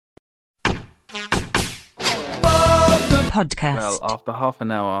Podcast. Well, after half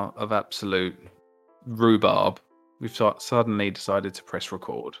an hour of absolute rhubarb, we've suddenly decided to press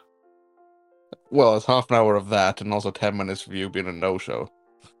record. Well, it's half an hour of that, and also 10 minutes of you being a no-show.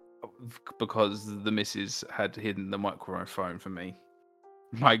 Because the missus had hidden the microphone for me.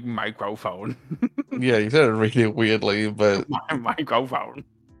 My microphone. Yeah, you said it really weirdly, but My microphone.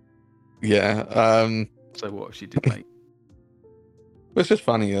 yeah. So what she did, mate? It's just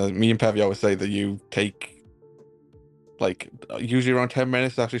funny. Me and Pevy always say that you take, like, usually around 10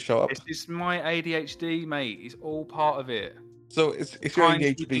 minutes to actually show up. It's my ADHD, mate. It's all part of it. So it's your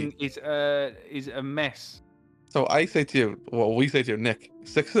Timekeeping ADHD. is a mess. So I say to you, well, we say to you, Nick,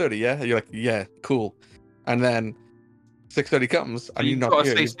 6:30, yeah? And you're like, yeah, cool. And then 6:30 comes, and you're not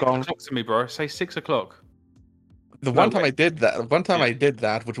here. Say You've 6 gone. o'clock to me, bro. Say 6 o'clock. The one time I did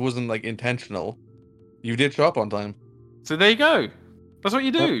that, which wasn't like intentional, you did show up on time. So there you go. That's what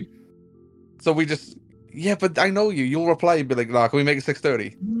you do. So we just, yeah, but I know you. You'll reply and be like, "Nah, can we make it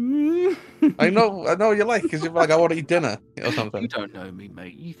 6:30?" I know you like, because you're like, "I want to eat dinner" or something. You don't know me,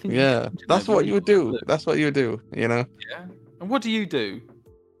 mate. You think? Yeah, that's what you would do. That's what you would do. You know. Yeah. And what do you do?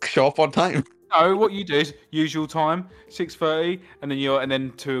 Show up on time. No, what you do is usual time, 6:30, and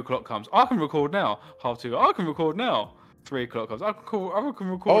then 2 o'clock comes. I can record now. 2:30. I can record now. 3 o'clock comes. I can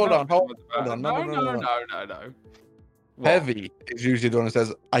record. Hold on. No. What? Heavy is usually the one that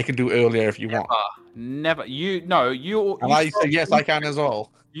says, "I can do earlier if you want." Never. You. And I say, "Yes, I can as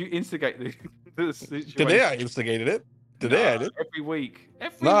well." You instigate the situation. Today I instigated it. Today I did. Every week.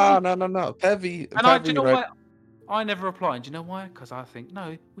 No. Heavy. And do you know what? I never reply. And do you know why? Because I think,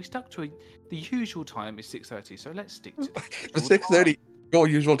 no, we stuck to the usual time is 6:30, so let's stick to the 6:30, your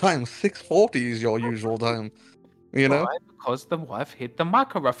usual time. 6:40 is your usual time. You know? Why? Because the wife hid the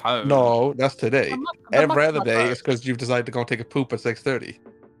microphone. No, that's today. Every other day microphone. is because you've decided to go and take a poop at 6:30.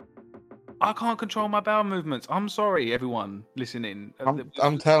 I can't control my bowel movements. I'm sorry, everyone listening.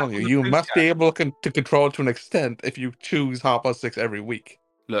 I'm telling you, you must be able to control it to an extent if you choose 6:30 every week.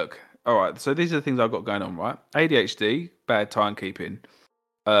 Look, all right. So these are the things I've got going on, right? ADHD, bad timekeeping.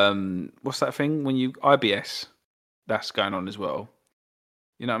 What's that thing when you IBS? That's going on as well.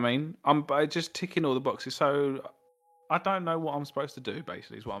 You know what I mean? I'm just ticking all the boxes. So I don't know what I'm supposed to do.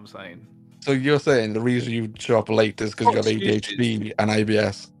 Basically, is what I'm saying. So you're saying the reason you show up late is because you have ADHD and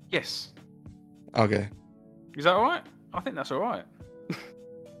IBS? Yes. Okay. Is that all right? I think that's all right.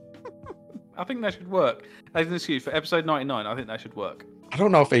 I think that should work. As an excuse for episode 99, I think that should work. I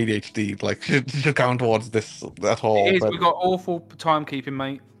don't know if ADHD should count towards this at all. It is. But... We've got awful timekeeping,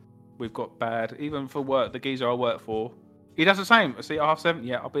 mate. We've got bad. Even for work, the geezer I work for, he does the same. See, at 7:30,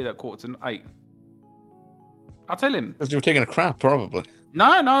 yeah, I'll be there at 7:45. I'll tell him. Because you're taking a crap, probably. No,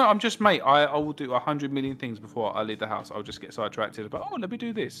 I'm just, mate. I will do 100 million things before I leave the house. I'll just get sidetracked about, let me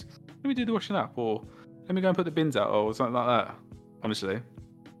do this. Let me do the washing up, or let me go and put the bins out, or something like that. Honestly,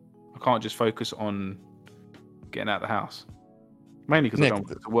 I can't just focus on getting out of the house. Mainly because I don't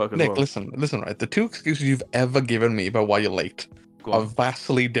want to work as well. Nick, listen, right? The two excuses you've ever given me about why you're late are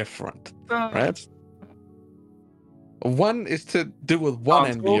vastly different, right? One is to do with one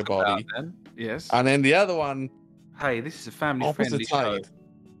end of your body, yes, and then the other one. Hey, this is a family-friendly show.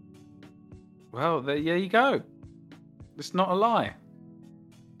 Well, there you go. It's not a lie.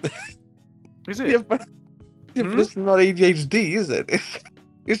 Is it? Yeah, but it's not ADHD, is it?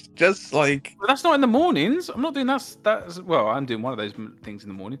 It's just like... Well, that's not in the mornings. I'm not doing that. Well, I'm doing one of those things in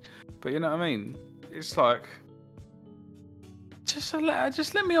the morning. But you know what I mean? It's like... Just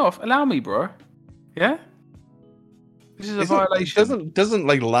let me off. Allow me, bro. Yeah? This is a violation. Doesn't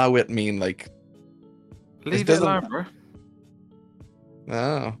like allow it mean like... Leave it alone, bro.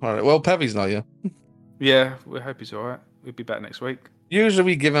 Oh, all right. Well, Pevy's not here. Yeah, we hope he's all right. We'll be back next week. Usually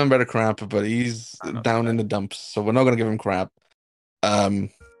we give him a better crap, but he's down in the dumps, so we're not going to give him crap.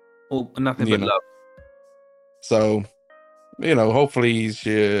 Well, nothing but love. So, hopefully he's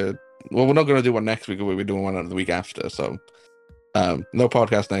here. Well, we're not going to do one next week, we'll be doing one the week after, so no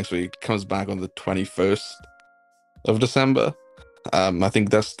podcast next week. Comes back on the 21st of December. I think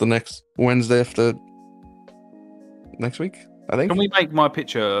that's the next Wednesday after next week, I think. Can we make my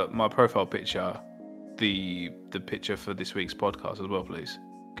profile picture, the picture for this week's podcast as well, please?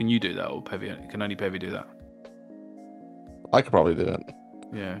 Can you do that, or can only Pevy do that? I could probably do it.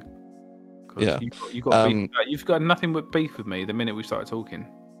 Yeah. Yeah. You've got nothing but beef with me the minute we started talking.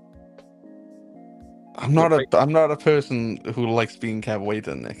 I'm not a person who likes being kept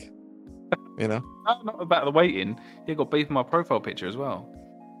waiting, Nick. No, not about the waiting. You got beef with my profile picture as well.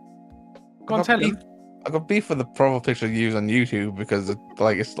 Go on, tell him. I got beef with the profile picture you use on YouTube because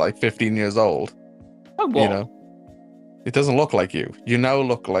it's like 15 years old. Oh, what? It doesn't look like you. You now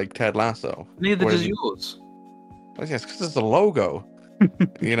look like Ted Lasso. Neither Whereas does yours. Well, yes, because it's a logo.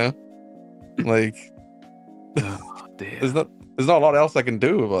 You know, like Oh dear. there's not a lot else I can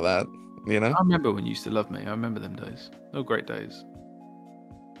do about that. You know, I remember when you used to love me. I remember them days. They were great days.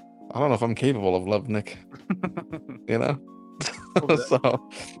 I don't know if I'm capable of love, Nick. You know, What was so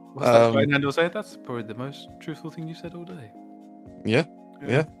What's that Brian Handel say? That's probably the most truthful thing you said all day. yeah.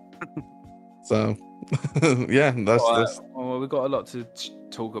 So yeah, that's Well, we've got a lot to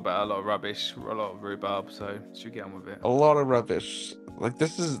talk about, a lot of rubbish, a lot of rhubarb, so should we get on with it? a lot of rubbish. Like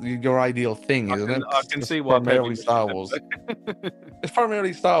this is your ideal thing, isn't it? I can It's see why primarily Peggy Star watches Wars. them. It's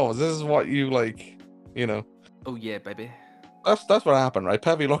primarily Star Wars. This is what you like. You know, Oh yeah, baby. that's what happened, right?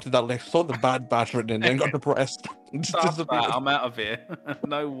 Pevy looked at that list, saw the Bad Batch written in, then got depressed. And just Stop disappeared. that. I'm out of here.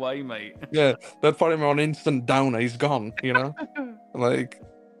 No way, mate. Yeah, that put him on instant downer. He's gone. You know, like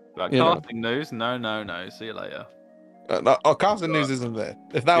Like you know. casting news? No. See you later. No, Carson News isn't there.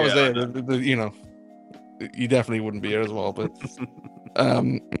 If that was Yeah, I there, you know, you definitely wouldn't be here as well. But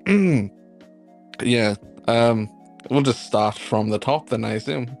yeah, we'll just start from the top then, I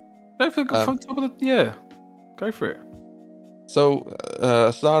assume. Go for the from top of the Go for it. So,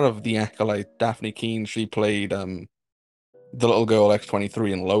 start of the Acolyte, Daphne Keane. She played the little girl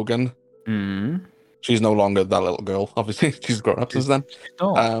X-23 in Logan. Mm. She's no longer that little girl. Obviously, she's grown up since then.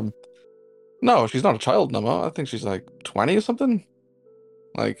 Oh. No, she's not a child no more. I think she's like 20 or something.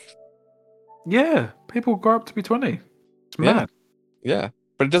 Like, Yeah, people grow up to be 20. It's Yeah. mad. yeah,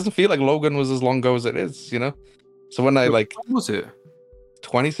 but it doesn't feel like Logan was as long ago as it is, you know. So when I like What was it?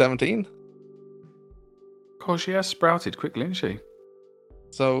 2017. Gosh, she has sprouted quickly, isn't she?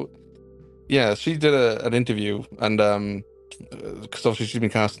 So yeah, she did an interview, and because obviously she's been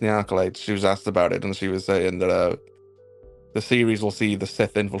casting the Acolyte, she was asked about it, and she was saying that the series will see the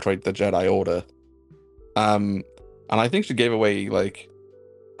Sith infiltrate the Jedi Order. And I think she gave away like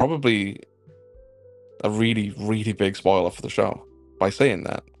probably a really, really big spoiler for the show by saying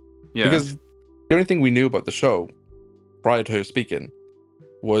that. Yeah. Because the only thing we knew about the show prior to her speaking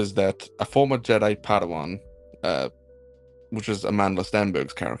was that a former Jedi Padawan, which was Amanda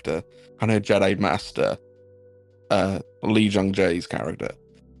Stenberg's character, and her Jedi Master, Lee Jung Jae's character,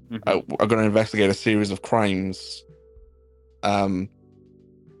 are going to investigate a series of crimes. So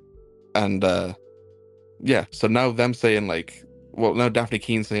now them saying like, well, now Daphne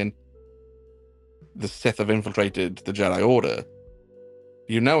Keane saying the Sith have infiltrated the Jedi Order.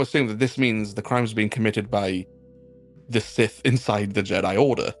 You now assume that this means the crimes being committed by the Sith inside the Jedi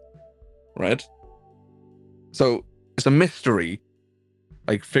Order, right? So it's a mystery,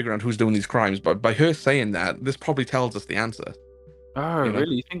 like figuring out who's doing these crimes. But by her saying that, this probably tells us the answer. Oh, You know?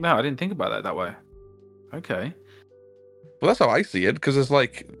 really? You think that? I didn't think about that way. Okay. Well, that's how I see it, because it's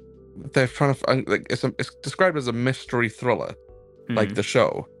like they're trying to like it's described as a mystery thriller, like the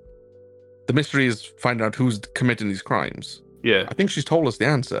show. The mystery is finding out who's committing these crimes. Yeah. I think she's told us the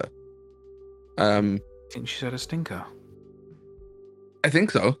answer. I think she said a stinker. I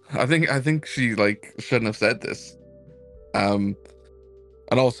think so. I think she like shouldn't have said this. And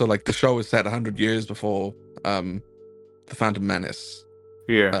also like the show is set 100 years before the Phantom Menace.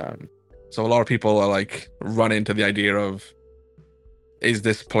 Yeah. So a lot of people are like run into the idea of, is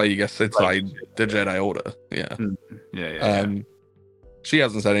this Plagueis inside the Jedi Order? Yeah. Yeah. She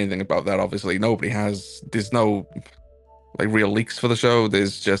hasn't said anything about that. Obviously, nobody has. There's no like real leaks for the show.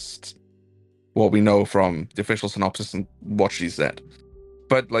 There's just what we know from the official synopsis and what she said.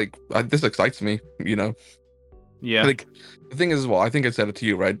 But like, this excites me. You know. Yeah. Like the thing is, as well, I think I said it to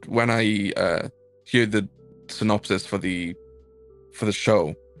you, right? When I hear the synopsis for the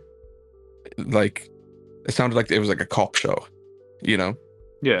show, like it sounded like it was like a cop show, you know,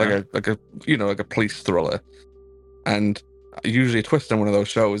 Yeah. like a police thriller. And usually a twist on one of those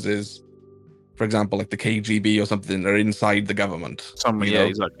shows is, for example, like the KGB or something, they're inside the government. Someone, you yeah, know?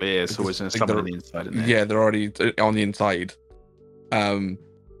 exactly. Yeah, it's always Like someone on the inside, isn't it? Yeah, they're already on the inside. And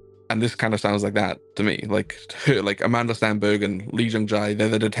this kind of sounds like that to me. Like Amanda Stenberg and Lee Jung Jae, they're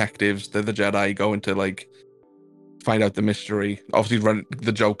the detectives, they're the Jedi going to like find out the mystery. Obviously, run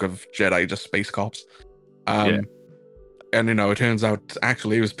the joke of Jedi just space cops. And it turns out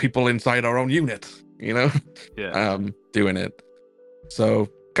actually it was people inside our own unit. You know, doing it. So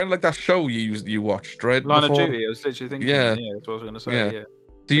kind of like that show you watched, right? Line of Duty. I was literally thinking. Yeah, That's what I was going to say. yeah. Yeah.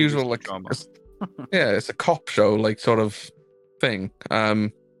 The usual like, it's a cop show, like sort of thing.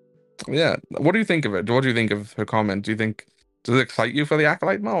 Yeah. What do you think of it? What do you think of her comment? Does it excite you for the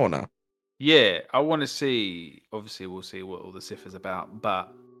Acolyte more or no? Yeah, I want to see. Obviously, we'll see what all the Sith is about.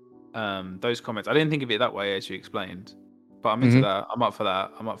 But those comments, I didn't think of it that way as you explained. But I'm into that. I'm up for that.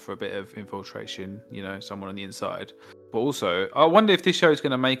 I'm up for a bit of infiltration. You know, someone on the inside. But also, I wonder if this show is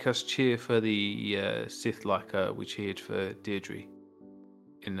going to make us cheer for the Sith like we cheered for Deirdre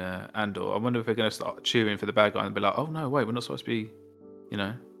in Andor. I wonder if we're going to start cheering for the bad guy and be like, oh no, wait, we're not supposed to be,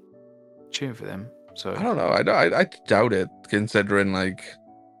 cheering for them. So I don't know. I doubt it, considering we're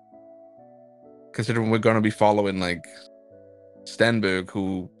going to be following like Stenberg,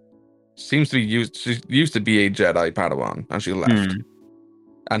 who seems to be she used to be a Jedi Padawan, and she left,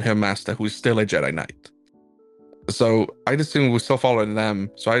 and her master, who's still a Jedi Knight. So I'd assume we're still following them.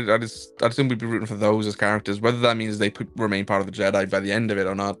 So I'd assume we'd be rooting for those as characters. Whether that means they remain part of the Jedi by the end of it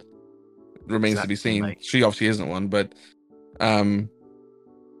or not remains to be seen. Mate. She obviously isn't one, but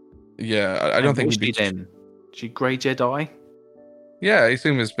yeah, I don't think we'd be. Then she Grey Jedi. Yeah, I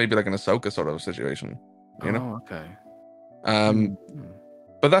assume it's maybe like an Ahsoka sort of situation. You know? Oh, okay.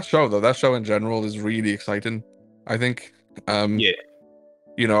 But that show in general is really exciting. I think. Yeah.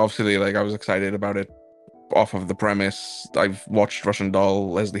 Obviously, like I was excited about it off of the premise. I've watched Russian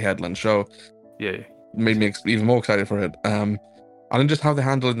Doll, Leslie Headland show. Yeah. Made me even more excited for it. And then just how they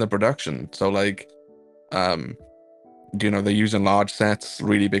handle it in the production. So like, they're using large sets,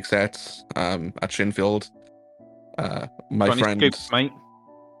 really big sets, at Shinfield. My friend, scoops, mate.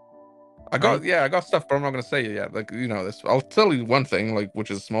 I got stuff, but I'm not gonna say it yet. Like, this. I'll tell you one thing, like, which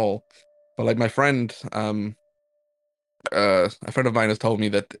is small, but like my friend, a friend of mine has told me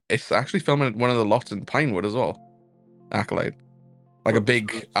that it's actually filming at one of the lots in Pinewood as well. Acolyte, like a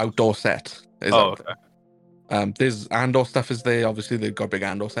big outdoor set. Okay. There's Andor stuff is there. Obviously, they've got big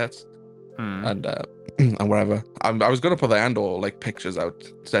Andor sets, and whatever. I was gonna put the Andor like pictures out,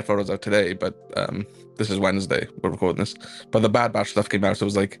 set photos out today, but this is Wednesday. We're recording this, but the Bad Batch stuff came out, so it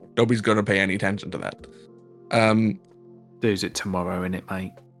was like nobody's gonna pay any attention to that. Use it tomorrow, innit,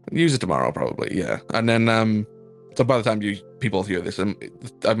 mate? Use it tomorrow, probably. Yeah, and then so by the time people hear this,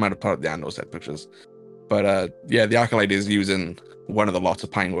 I might have put out the Andor set pictures, but yeah, the Acolyte is using one of the lots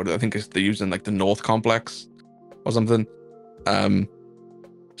of Pinewood. I think they're using like the North Complex or something. And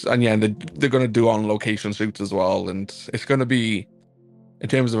yeah, they're going to do on location shoots as well, and it's going to be, in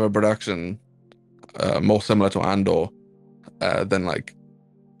terms of a production, more similar to Andor than like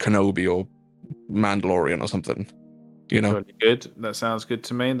Kenobi or Mandalorian or something. Really good. That sounds good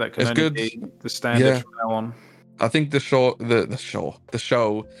to me. That can only be the standard from now on. I think the show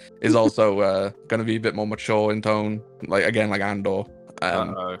is also going to be a bit more mature in tone, like Andor.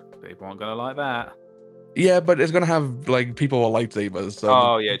 People aren't going to like that. Yeah, but it's going to have like people with lightsabers.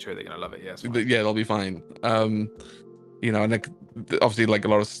 So yeah, true. They're going to love it. Yes. Yeah, they'll be fine. And like, obviously like a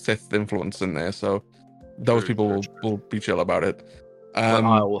lot of Sith influence in there, so those people will be chill about it.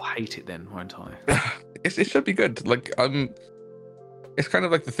 I will hate it then, won't I? It should be good. Like it's kind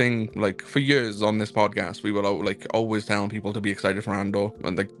of like the thing, like for years on this podcast, we were like always telling people to be excited for Andor,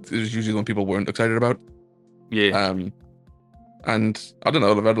 and like it was usually when people weren't excited about. Yeah. And I don't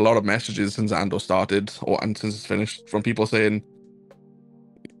know, I've had a lot of messages since Andor started, and since it's finished, from people saying,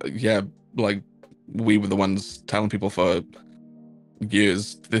 yeah, like we were the ones telling people for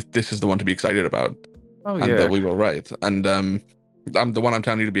years this is the one to be excited about. Oh and yeah. We were right. And I'm the one I'm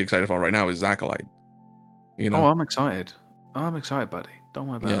telling you to be excited for right now is Acolyte. Oh, I'm excited. I'm excited, buddy. Don't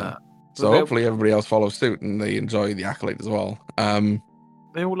worry about that. So hopefully everybody else follows suit and they enjoy the Acolyte as well.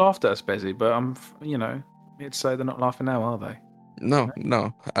 They all laughed at us, Bezzy, but I'm, it's say they're not laughing now, are they? No.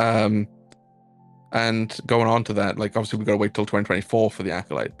 And going on to that, like obviously we've got to wait till 2024 for the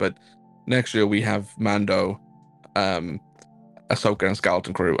Acolyte, but next year we have Mando, Ahsoka and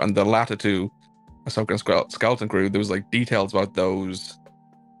Skeleton Crew, and the latter two, Ahsoka and Skeleton Crew, there was like details about those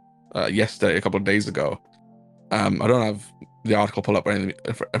yesterday, a couple of days ago. I don't have the article pulled up or anything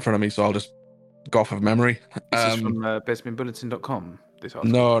in front of me, so I'll just go off of memory. This is from bestmanbulletin.com. This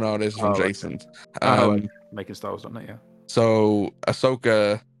article. No, this is from Jason. MakingStarWars.net, yeah. So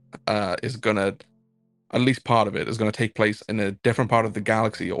Ahsoka is gonna, at least part of it, is gonna take place in a different part of the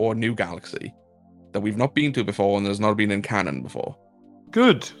galaxy or a new galaxy that we've not been to before and there's not been in canon before.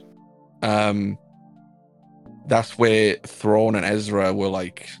 Good. That's where Thrawn and Ezra were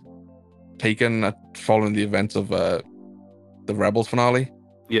like taken following the events of the Rebels finale.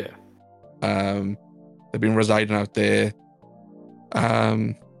 Yeah. They've been residing out there.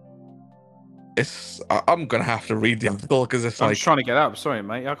 I'm gonna have to read the article because it's I'm trying to get up. Sorry,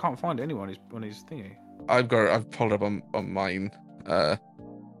 mate. I can't find anyone on his thingy. I've pulled it up on mine. A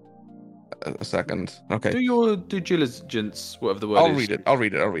second. Okay. Do your due diligence, whatever the word is. I'll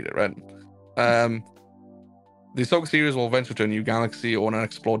read it. Right. The Ahsoka series will venture to a new galaxy or an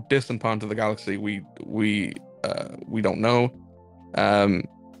unexplored distant part of the galaxy we don't know.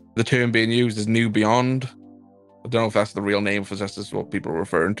 The term being used is New Beyond. I don't know if that's the real name, if that's just what people are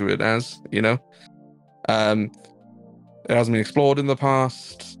referring to it as, It hasn't been explored in the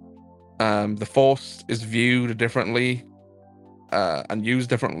past. The Force is viewed differently and used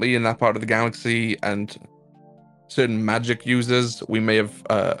differently in that part of the galaxy, and certain magic users we may have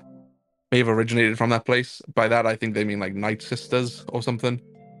originated from that place. By that, I think they mean like Night Sisters or something.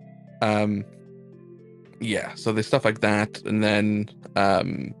 Yeah, so there's stuff like that, and then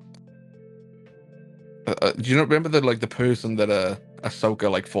do you remember the person that Ahsoka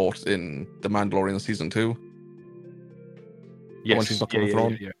like fought in The Mandalorian season 2? Yes. When she's not on the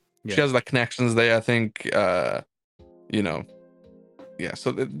throne. Yeah. She has like connections there, I think. You know, yeah.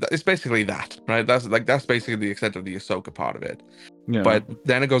 So it's basically that, right? That's basically the extent of the Ahsoka part of it. Yeah. But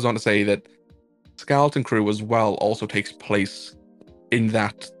then it goes on to say that Skeleton Crew as well also takes place in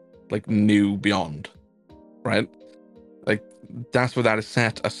that like new beyond, right? Like that's where that is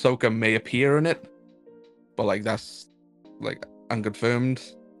set. Ahsoka may appear in it, but like that's like unconfirmed.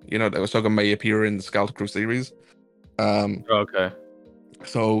 You know, that Ahsoka may appear in the Skeleton Crew series. Okay.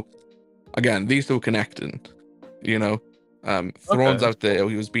 So again, these two are connecting. You know, Thrawn's out there.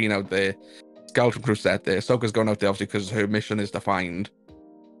 He was being out there. Skeleton Crew set there. Ahsoka's going out there obviously because her mission is to find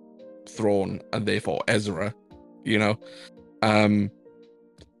Thrawn and therefore Ezra. You know,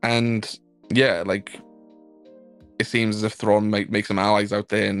 and yeah, like it seems as if Thrawn might make some allies out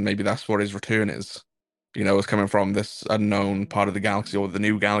there, and maybe that's what his return is. You know, is coming from this unknown part of the galaxy or the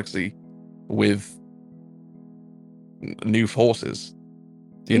new galaxy with new forces.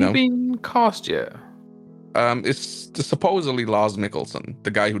 You know, been cast yet? It's supposedly Lars Mikkelsen,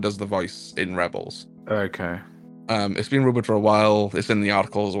 the guy who does the voice in Rebels. Okay. It's been rumored for a while. It's in the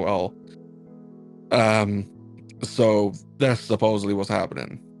article as well. So that's supposedly what's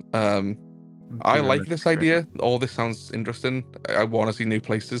happening. I like this idea. All this sounds interesting. I want to see new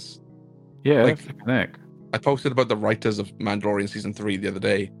places. Yeah, like heck. I posted about the writers of Mandalorian season 3 the other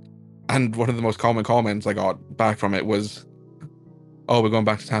day, and one of the most common comments I got back from it was, "Oh, we're going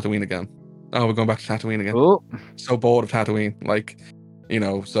back to Tatooine again. Oh, we're going back to Tatooine again. Oh. So bored of Tatooine." Like, you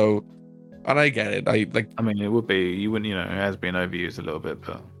know, so, and I get it. I mean, it would be. You wouldn't. You know, it has been overused a little bit,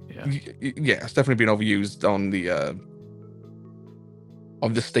 but yeah. Yeah, it's definitely been overused on the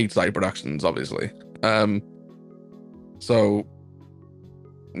stateside productions, obviously. So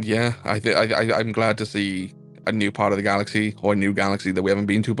yeah, I'm glad to see a new part of the galaxy or a new galaxy that we haven't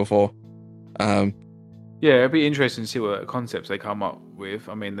been to before. Yeah, it'd be interesting to see what concepts they come up with.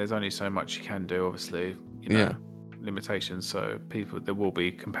 I mean, there's only so much you can do, obviously. You know, limitations. So there will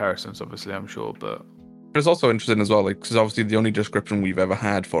be comparisons, obviously, I'm sure. But it's also interesting as well, like, because obviously the only description we've ever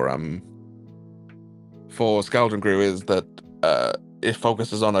had for Skeleton Crew is that it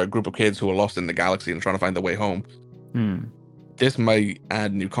focuses on a group of kids who are lost in the galaxy and trying to find their way home. This might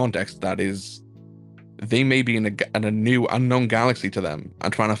add new context. That is, they may be in a new unknown galaxy to them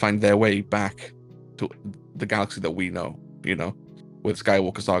and trying to find their way back to the galaxy that we know, you know, where the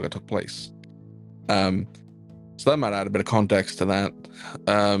Skywalker saga took place. So that might add a bit of context to that.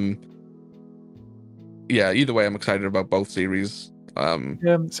 Yeah, either way, I'm excited about both series. Yeah,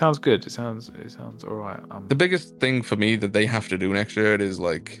 it sounds good. It sounds all right. The biggest thing for me that they have to do next year is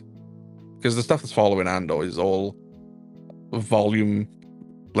like, because the stuff that's following Andor is all volume,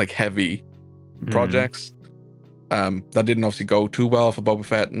 like heavy projects. That didn't obviously go too well for Boba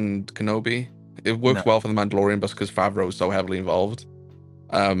Fett and Kenobi. It worked well for the Mandalorian, but because Favreau is so heavily involved.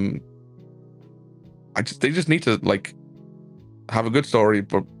 They just need to like have a good story,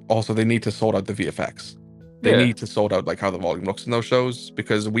 but also they need to sort out the VFX. They need to sort out like how the volume looks in those shows,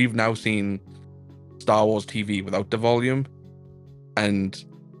 because we've now seen Star Wars TV without the volume, and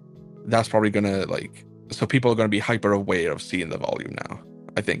that's probably gonna so people are gonna be hyper aware of seeing the volume now,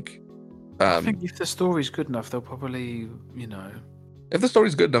 I think. I think if the story's good enough, they'll probably, you know, if the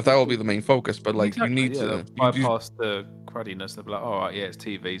story's good enough, that will be the main focus. But like, exactly, you need to bypass the cruddiness. They'll be like, "All right, yeah, it's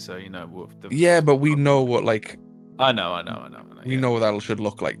TV, so you know." But we know what like. I know. We know what that should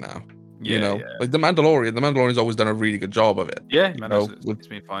look like now. Yeah, you know, like the Mandalorian's always done a really good job of it. Yeah, it's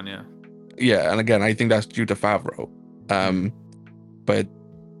been fine. Yeah. Yeah, and again, I think that's due to Favreau. But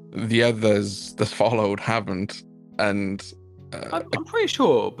the others that followed haven't, and I'm pretty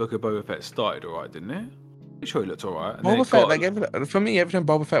sure Book of Boba Fett started all right, didn't it? I'm sure it looked all right. Boba Fett, for me, every time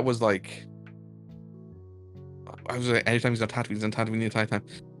Boba Fett was like, every time he's on Tatooine, he's on Tatooine the entire time.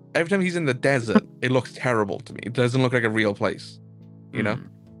 Every time he's in the desert, it looks terrible to me. It doesn't look like a real place, you know.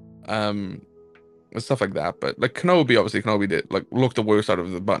 Stuff like that. But like Kenobi did look the worst out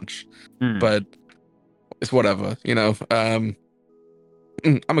of the bunch. But it's whatever, you know. I'm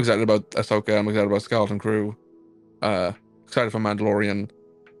excited about Ahsoka. I'm excited about Skeleton Crew. Excited for Mandalorian.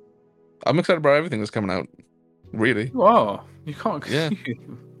 I'm excited about everything that's coming out. Really. Wow, you can't. You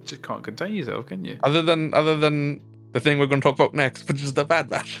just can't contain yourself, can you? Other than the thing we're going to talk about next, which is the Bad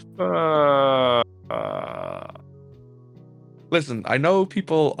Batch. Listen, I know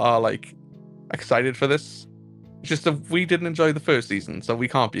people are like excited for this. It's just that we didn't enjoy the first season, so we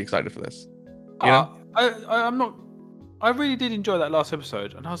can't be excited for this. You know? I'm not. I really did enjoy that last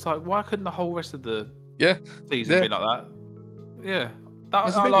episode, and I was like, why couldn't the whole rest of the season be like that? Yeah,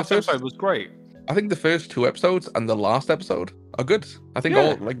 that last episode was great. I think the first 2 episodes and the last episode are good. I think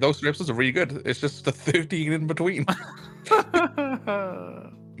all like those 3 episodes are really good. It's just the 13 in between.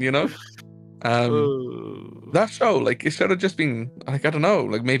 You know? That show, like, it should have just been, like, I don't know,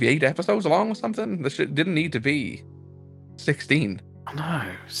 like maybe 8 episodes long or something. The shit didn't need to be 16. I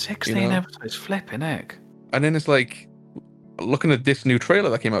know, 16 episodes, flipping heck. And then it's like, looking at this new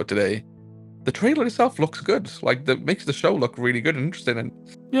trailer that came out today, the trailer itself looks good. Like, that makes the show look really good and interesting and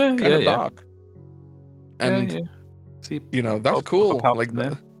kind of dark. And, you know, that's cool. Like,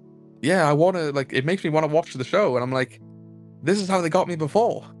 yeah, I want to, like, it makes me want to watch the show. And I'm like, this is how they got me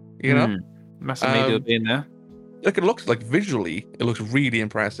before, you know? Massive media being there. Like, it looks like visually, it looks really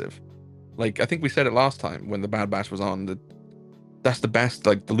impressive. Like, I think we said it last time when the Bad Batch was on, that that's the best,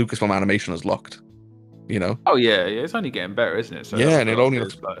 like, the Lucasfilm animation has looked, you know? Oh, yeah, it's only getting better, isn't it? So and it only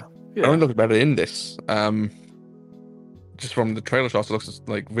looks better in this. Just from the trailer shots, it looks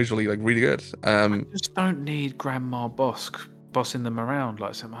like visually like really good. I just don't need Grandma Bosk bossing them around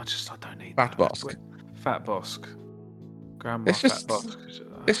like something. I don't need Fat Bosk. Fat Bosk. Grandma Fat Bosk.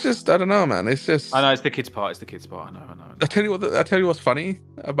 It's just, I don't know, man. It's just. I know it's the kids' part. I know. I tell you what's funny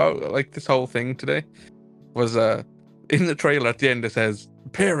about like this whole thing today was in the trailer at the end it says,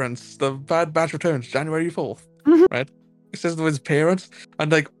 "Parents, the Bad Batch returns January 4th." Right? It says the words parents,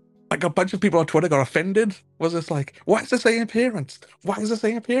 and like a bunch of people on Twitter got offended. Was just like, why is it saying parents? Why is it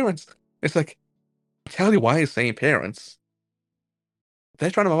saying parents? It's like, I'll tell you why it's saying parents.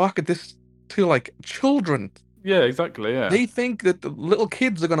 They're trying to market this to like children. Yeah, exactly. Yeah. They think that the little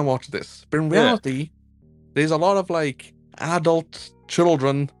kids are going to watch this. But in reality, there's a lot of like adult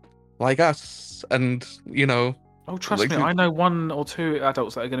children like us. And, you know. Oh, trust me, I know 1 or 2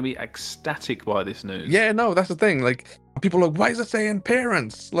 adults that are going to be ecstatic by this news. Yeah, no, that's the thing. Like, people are like, why is it saying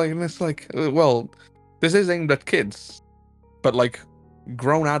parents? Like, and it's like, well, this is aimed at kids, but like,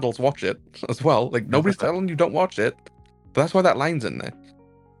 grown adults watch it as well. Like, nobody's telling you don't watch it, but that's why that line's in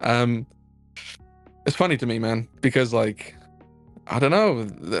there. It's funny to me, man, because like, I don't know,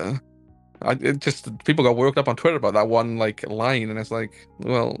 it just people got worked up on Twitter about that one like line, and it's like,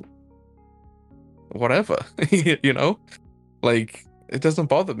 well, whatever, you know, like it doesn't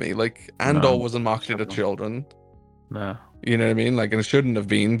bother me. Like Andor wasn't marketed to children. No. You know what I mean? Like, and it shouldn't have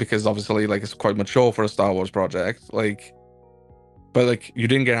been, because obviously like it's quite mature for a Star Wars project. Like, but like you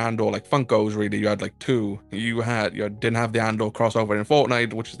didn't get Andor like Funkos really. You had like 2. You didn't have the Andor crossover in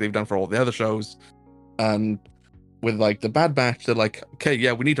Fortnite, which they've done for all the other shows. And with like the Bad Batch, they're like, okay,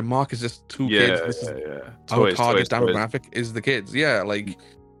 yeah, we need to market this to kids. This is our target demographic is the kids. Yeah, like,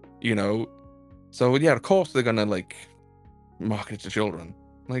 you know. So yeah, of course they're gonna like market it to children.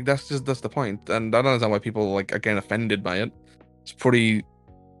 Like that's the point. And I don't understand why people like are getting offended by it. It's pretty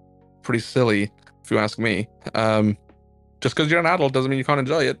silly if you ask me. Just because you're an adult doesn't mean you can't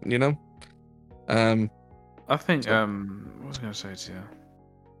enjoy it, you know. I think what was I gonna say to you?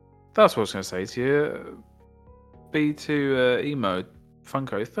 That's what I was gonna say to you. B2 emo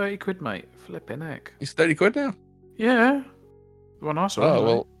Funko, 30 quid, mate. Flipping heck. He's 30 quid now? Yeah. The one I saw. Oh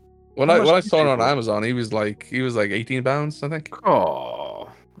well. When I saw it on Amazon, he was like £18, I think. Oh,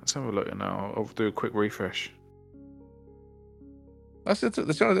 let's have a look now. I'll do a quick refresh. That's it.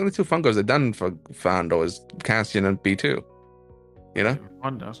 The only 2 Funkos they've done for Andor is Cassian and B2. You know?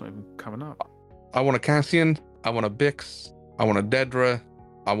 That's not even coming up. I want a Cassian. I want a Bix. I want a Dedra.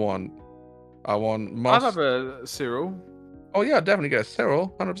 I want Moss. I'd have a Cyril. Oh yeah, definitely get a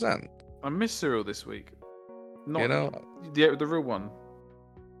Cyril, 100%. I missed Cyril this week. Not, you know, the real one.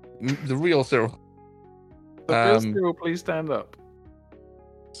 The real Cyril. The real Cyril, please stand up.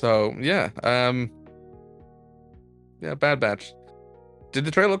 So yeah, Bad Batch. Did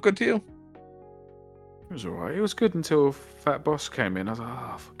the trailer look good to you? It was alright. It was good until Fat Boss came in. I was like,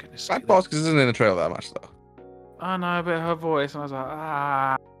 oh, for goodness sake. Fat Boss isn't in the trailer that much though. I know, but her voice, and I was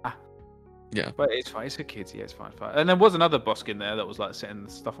like, Yeah. But it's fine. It's a kid. Yeah, it's fine. And there was another Bosk in there that was like setting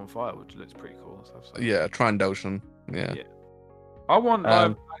stuff on fire, which looks pretty cool and stuff. So. Yeah, Trandoshan. Yeah. I want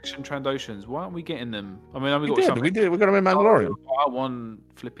live action Trandoshans. Why aren't we getting them? I mean, we got some. We got them in Mandalorian. I want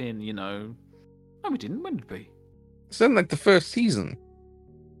flipping, you know. No, we didn't. When did we? It's in like the first season.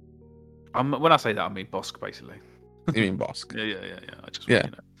 When I say that, I mean Bosk, basically. You mean Bosk? Yeah. I just want,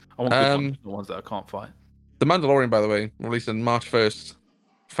 you know, I want good ones, the ones that I can't fight. The Mandalorian, by the way, released on March 1st.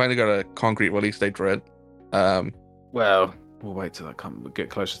 Finally got a concrete release date for it. Well, we'll wait till get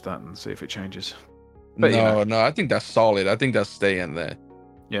closer to that and see if it changes. But, No, I think that's solid. I think that's staying there.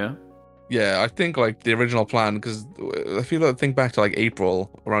 Yeah. Yeah, I think like the original plan, because if you think back to like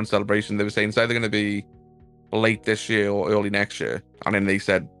April around Celebration, they were saying it's either going to be late this year or early next year, and then they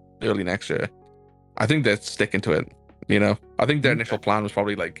said early next year. I think they're sticking to it. I think their initial plan was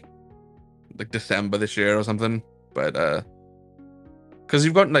probably like December this year or something, but because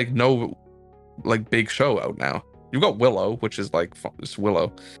you've got like no like big show out now. You've got Willow, which is like it's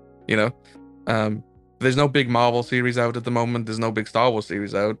Willow, you know. There's no big Marvel series out at the moment. There's no big Star Wars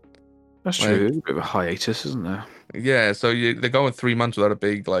series out. That's true. There's a bit of a hiatus, isn't there? Yeah, so they're going 3 months without a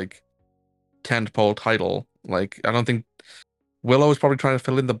big like tentpole title. Like I don't think Willow is probably trying to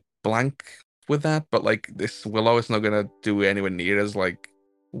fill in the blank with that, but like this Willow is not gonna do anywhere near as like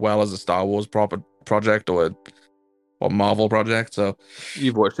well as a Star Wars project or Marvel project. So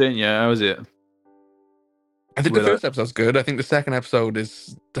you've watched it, yeah? How was it? I think the first episode's good. I think the second episode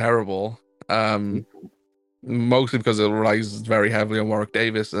is terrible. Mostly because it relies very heavily on Warwick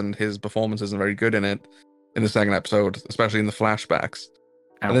Davis, and his performance isn't very good in it in the second episode, especially in the flashbacks.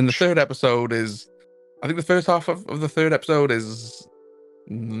 Ouch. And then the third episode is, I think the first half of the third episode is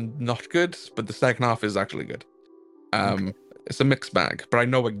not good, but the second half is actually good. Okay. It's a mixed bag, but I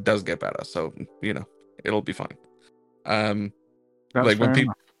know it does get better, so it'll be fine. Like when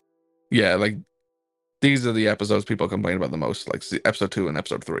people, yeah, like these are the episodes people complain about the most, like episode 2 and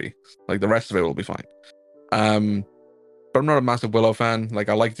episode 3. Like the rest of it will be fine. But I'm not a massive Willow fan. Like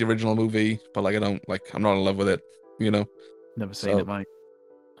I like the original movie, but like I'm not in love with it. Never seen it, mate.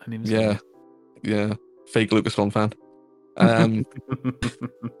 I didn't even see it. Yeah, fake Lucasfilm fan. And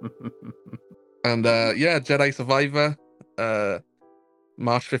Jedi Survivor,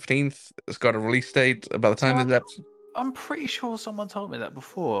 March 15th. It's got a release date. By the time this episode, I'm pretty sure someone told me that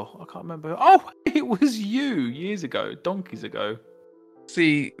before. I can't remember. Oh, it was you years ago, donkeys ago.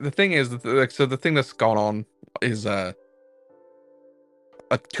 See, the thing is, so the thing that's gone on is, 2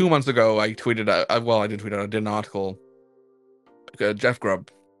 months ago, I tweeted out. I didn't tweet out. I did an article. Jeff Grubb,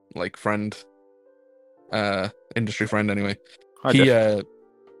 like friend, industry friend anyway. Hi,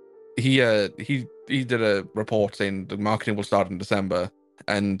 he did a report saying the marketing will start in December,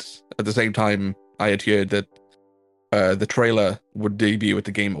 and at the same time, I had heard that the trailer would debut at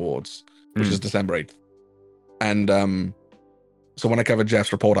the Game Awards, which is December 8th, and so when I covered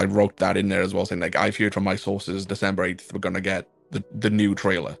Jeff's report, I wrote that in there as well, saying like I've heard from my sources December 8th we're gonna get the new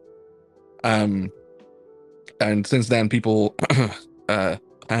trailer. And since then, people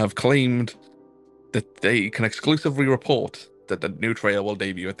have claimed that they can exclusively report that the new trailer will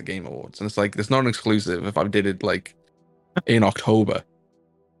debut at the Game Awards, and it's like it's not an exclusive if I did it like in October,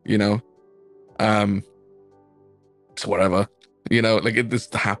 so whatever, like this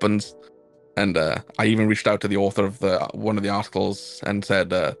happens. And I even reached out to the author of one of the articles and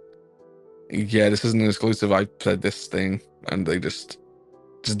said, yeah, this isn't an exclusive. I said this thing, and they just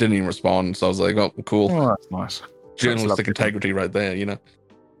didn't even respond. So I was like, oh, cool. Oh, that's nice. Journalistic integrity right there,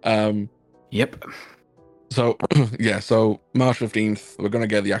 Yep. So, yeah, so March 15th, we're going to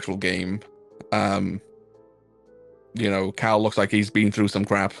get the actual game. Cal looks like he's been through some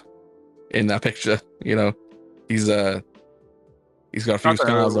crap in that picture, He's got a few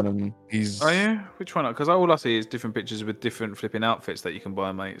scars on him. Oh yeah? Which one? Because all I see is different pictures with different flipping outfits that you can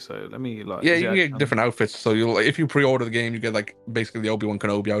buy, mate. So let me like. Yeah, you can get different outfits. So if you pre-order the game, you get like basically the Obi-Wan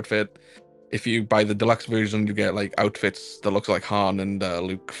Kenobi outfit. If you buy the deluxe version, you get like outfits that looks like Han and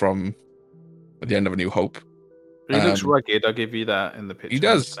Luke from the end of A New Hope. He looks rugged. I'll give you that in the picture. He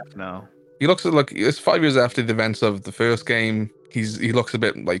does. Now he looks like it's 5 years after the events of the first game. He looks a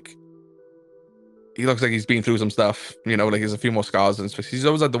bit like. He looks like he's been through some stuff, like there's a few more scars and stuff. He's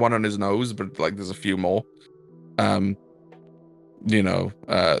always like the one on his nose, but like there's a few more. By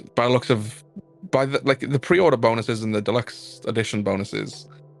the pre-order bonuses and the deluxe edition bonuses,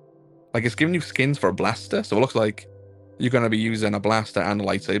 like it's giving you skins for a blaster, so it looks like you're going to be using a blaster and a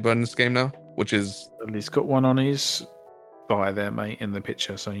lightsaber in this game now, which is. And he's got one on his thigh there, mate, in the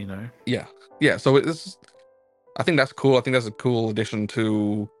picture, so you know. Yeah. So I think that's cool. I think that's a cool addition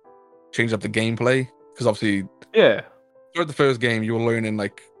to. Change up the gameplay, because obviously throughout the first game you were learning,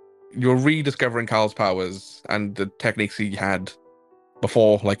 like you're rediscovering Cal's powers and the techniques he had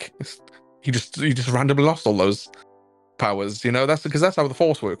before. Like he just randomly lost all those powers, that's because that's how the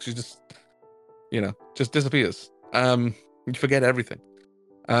Force works. You just disappears. You forget everything.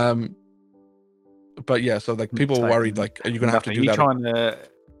 But yeah, so like people were worried, like, are you gonna have to do that?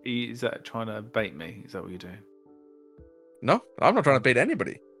 Is that trying to bait me? Is that what you're doing? No, I'm not trying to bait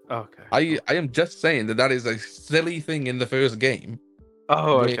anybody. Okay. I am just saying that is a silly thing in the first game.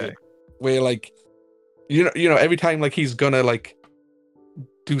 Oh, okay. Where like, every time like he's gonna like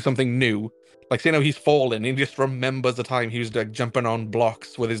do something new, like say now he's fallen, he just remembers the time he was like jumping on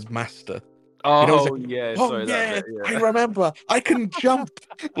blocks with his master. He's Oh like, yeah, oh sorry yeah, that bit, I yeah. remember, I can jump,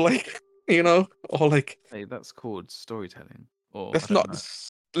 like or like Hey, that's called storytelling. Or I that's don't not. know.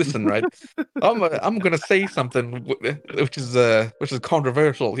 Listen, right? I'm gonna say something which is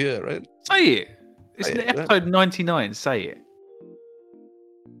controversial here, right? Say it. It's Say in it, right? episode 99. Say it.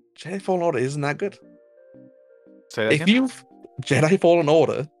 Jedi Fallen Order isn't that good. Say that If again. you've Jedi Fallen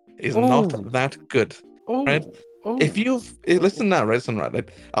Order is not Oh, that good, right? oh. If you've listen now, right? Listen, right?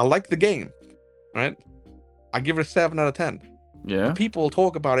 Like, I like the game, right? I give it a 7 out of 10. Yeah. But people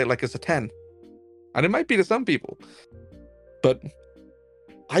talk about it like it's a 10, and it might be to some people, but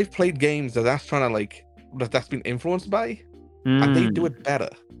I've played games that's trying to like that's been influenced by, and they do it better.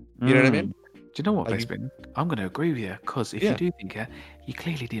 You know what I mean? Do you know what, Like, Bespin? I'm going to agree with you, because if Yeah. you do think it, you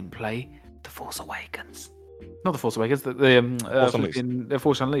clearly didn't play The Force Awakens. Not The Force Awakens, the Force Unleashed. flipping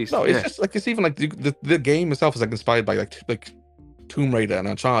Force Unleashed. No, it's yeah. just like it's even like the game itself is like inspired by like Tomb Raider and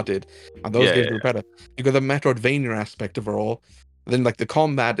Uncharted, and those Yeah, games yeah, are better. You got the Metroidvania aspect of it all. Then like the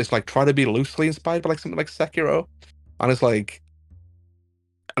combat is like try to be loosely inspired by like something like Sekiro, and it's like,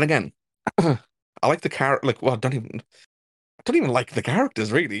 and again, I like the character. Like, well, I don't even like the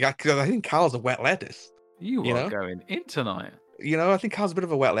characters really. I think Carl's a wet lettuce. You You are know? going in tonight. I think Carl's a bit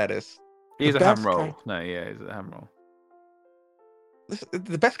of a wet lettuce. He's The a ham best roll. No, yeah, he's a ham roll.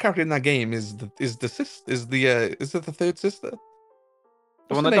 The best character in that game is is it the third sister? The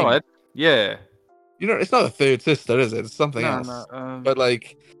What's one her that name? died? Yeah. It's not a third sister, is it? It's something No, else. no. But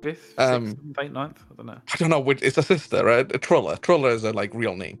like, Fifth, um, sixth, seventh, eighth, ninth? I don't know. I don't know which. It's a sister, right? A Trulla. Trulla is a like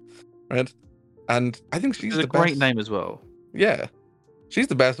real name, right? And I think she's It's a the great best. name as well. Yeah, she's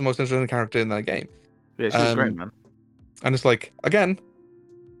the best and most interesting character in that game. Yeah, she's great, man. And it's like, again,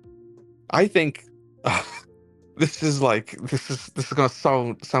 I think this is gonna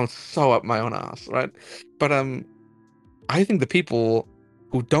sound so up my own ass, right? But I think the people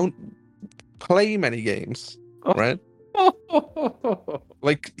who don't play many games, Oh. right?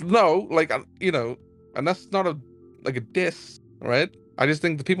 Like, no, like, and that's not a diss, right? I just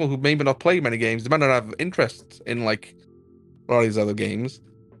think the people who maybe not play many games, they might not have interest in like a lot of these other games.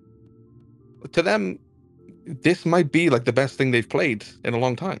 To them, this might be like the best thing they've played in a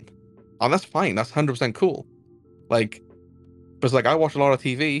long time, and that's fine. That's 100% cool. Like, because like I watch a lot of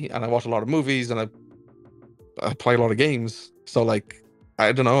TV and I watch a lot of movies and I play a lot of games, so like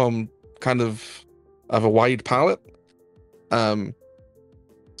I don't know, I'm kind of have a wide palette.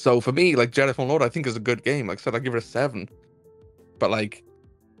 So for me, like Jedi Fallen Order, I think is a good game. Like I said, I give it a 7. But like,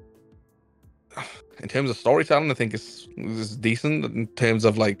 in terms of storytelling, I think it's decent. In terms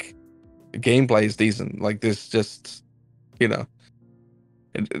of like gameplay, is decent. Like this, just it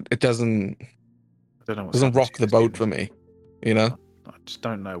doesn't I don't know what's doesn't happened rock to the you boat this for evening. me. I just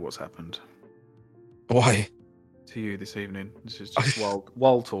don't know what's happened Why? to you this evening. This is just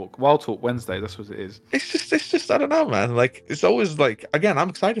wild talk. Wild talk Wednesday. That's what it is. It's just I don't know, man. Like it's always like, again, I'm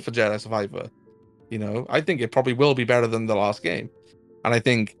excited for Jedi Survivor. I think it probably will be better than the last game, and I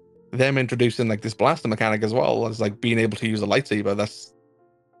think them introducing like this blaster mechanic as well as like being able to use a lightsaber.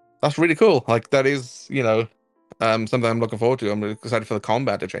 That's really cool. Like that is something I'm looking forward to. I'm really excited for the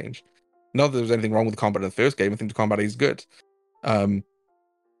combat to change. Not that there's anything wrong with the combat in the first game. I think the combat is good. But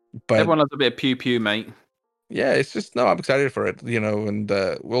Everyone loves a bit of pew pew, mate. yeah, it's just I'm excited for it. And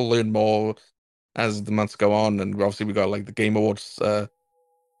we'll learn more as the months go on. And obviously we got like the Game Awards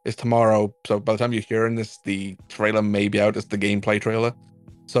is tomorrow. So by the time you're hearing this, the trailer may be out. It's the gameplay trailer.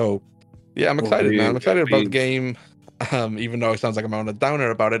 So yeah, I'm excited, man. I'm excited about the game. Even though it sounds like I'm on a downer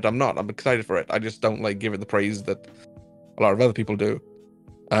about it, I'm not. I'm excited for it. I just don't like give it the praise that a lot of other people do.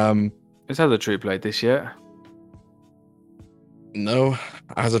 Has Other True played this yet? No,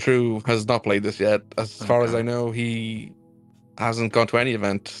 As a True has not played this yet. As far as I know, he hasn't gone to any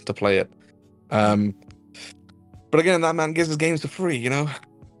event to play it. But again, that man gives his games for free.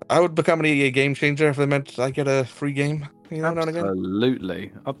 I would become an EA game changer if they meant I get a free game. Now and again.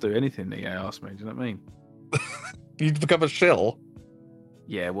 Absolutely. I'll do anything that EA asks me. Do you know what I mean? You'd become a shill.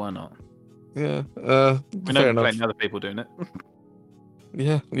 Yeah, why not? Yeah. We know plenty of other people doing it.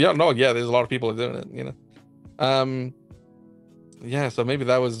 Yeah. There's a lot of people doing it. Yeah, so maybe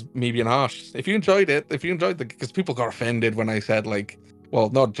that was me being harsh. If you enjoyed it, because people got offended when I said like, well,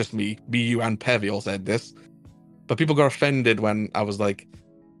 not just me, you and Pevi all said this, but people got offended when I was like,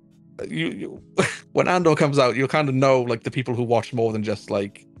 you when Andor comes out, you'll kind of know like the people who watch more than just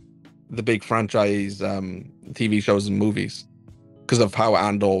like the big franchise TV shows and movies, because of how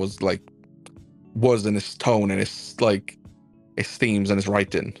Andor was in its tone and its its themes and its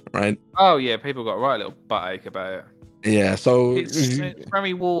writing, right? Oh yeah, people got a right little butt ache about it. Yeah, so It's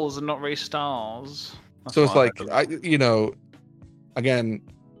very walls and not very stars. That's so it's what I like again,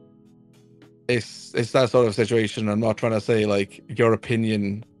 it's that sort of situation. I'm not trying to say like your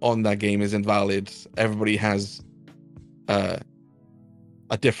opinion on that game is invalid. Everybody has a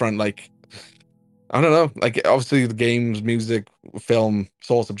different, like, I don't know, like obviously the game's music, film, it's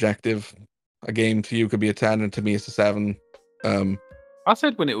all subjective. A game to you could be a 10 and to me it's a 7. I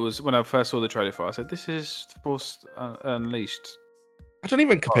said when I first saw the trailer for it, I said this is Force Unleashed. I don't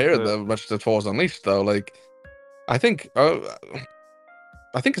even compare it that much to Force Unleashed though. Like, I think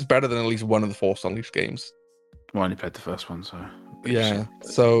it's better than at least one of the Force Unleashed games. Well, I only played the first one, so Yeah.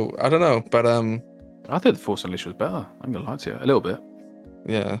 So I don't know, but I think the Force Unleashed was better. I'm gonna lie to you a little bit.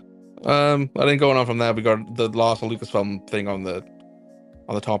 yeah. I think going on from there, we got the last Lucasfilm thing on the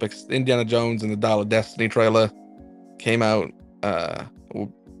topics. Indiana Jones and the Dial of Destiny trailer came out.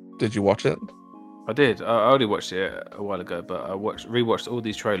 Did you watch it? I did. I already watched it a while ago, but I rewatched all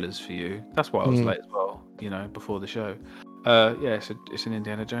these trailers for you. That's why I was late as well. Before the show. Yeah, it's an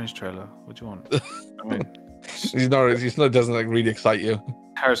Indiana Jones trailer. What do you want? I mean, He's not doesn't like really excite you.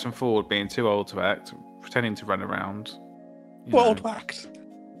 Harrison Ford being too old to act, pretending to run around. Old to act.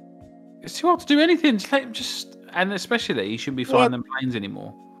 It's too old to do anything. Just let him and especially he shouldn't be flying them planes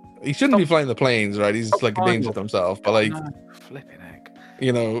anymore. He shouldn't be flying the planes, right? He's like a danger to himself. But like, flipping heck.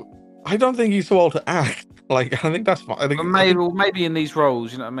 I don't think he's too old to act. Like, I think that's fine. I think maybe in these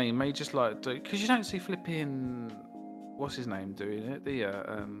roles, you know what I mean? Maybe just like because you don't see flipping. What's his name doing it?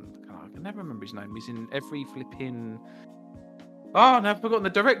 I can never remember his name. He's in every flipping. Oh, no, I've forgotten the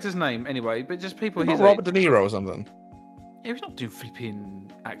director's name. Anyway, but just people. He's Robert De Niro or something. Yeah, he's not doing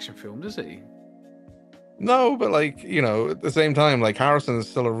flipping action films, is he? No, but like, at the same time, like Harrison is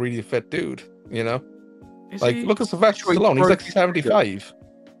still a really fit dude, look at Sylvester Stallone, he's like 75.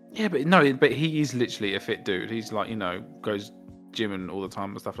 Yeah, but he is literally a fit dude. He's like, goes gymming all the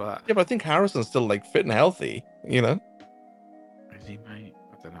time and stuff like that. Yeah, but I think Harrison's still like fit and healthy, Is he, mate?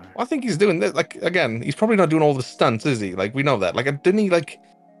 I don't know. I think he's doing this, like, again, he's probably not doing all the stunts, is he? Like, we know that. Like, didn't he, like...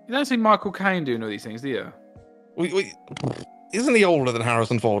 You don't see Michael Caine doing all these things, do you? Isn't he older than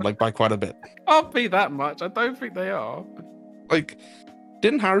Harrison Ford, like, by quite a bit? Can't be that much. I don't think they are. Like,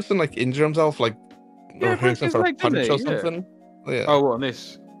 didn't Harrison, like, injure himself, like, rehearsing for a punch or something? Yeah. Oh, what, on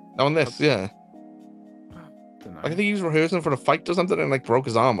this? On this, yeah. I don't know. I think he was rehearsing for a fight or something and, like, broke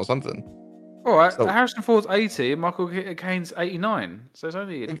his arm or something. All right, so, Harrison Ford's 80 and Michael Caine's 89. So it's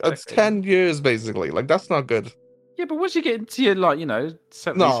only... It's 10 years, basically. Like, that's not good. Yeah, but once you get into your, 70, No,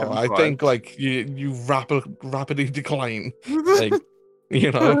 75, I think, like, you rapidly decline. Like,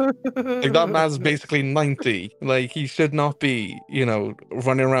 like, that man's basically 90. Like, he should not be,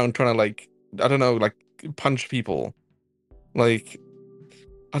 running around trying to, like, I don't know, like, punch people. Like,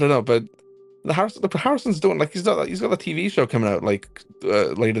 I don't know, but Harrison's doing, like, he's got a TV show coming out, like,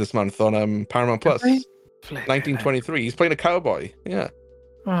 later this month on Paramount Plus. 1923. He's playing a cowboy. Yeah.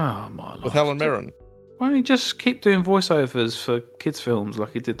 Oh, my Lord. With Helen Mirren. Why don't you just keep doing voiceovers for kids' films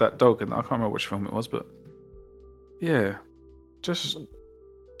like he did that dog? And I can't remember which film it was, but yeah, just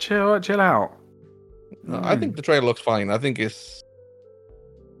chill out. I think the trailer looks fine. I think it's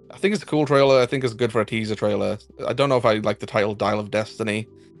a cool trailer. I think it's good for a teaser trailer. I don't know if I like the title Dial of Destiny.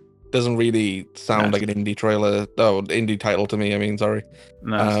 Doesn't really sound like an indie trailer. Oh, indie title to me. I mean, sorry.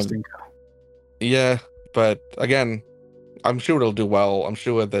 No, it's a stinker. Yeah, but again, I'm sure it'll do well. I'm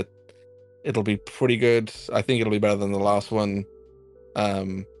sure that it'll be pretty good. I think it'll be better than the last one.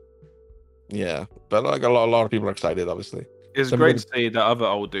 Yeah, but like a lot of people are excited. Obviously, it's great to see that other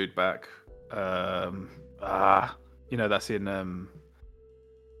old dude back. That's in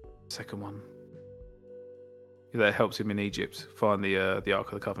second one. That helps him in Egypt find the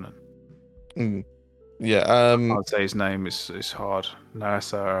Ark of the Covenant. Yeah. I'd say his name is hard.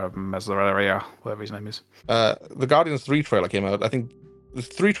 Nasser Mazraria, whatever his name is. The Guardians 3 trailer came out. I think the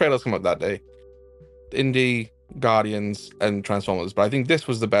 3 trailers come out that day. Indie, Guardians, and Transformers. But I think this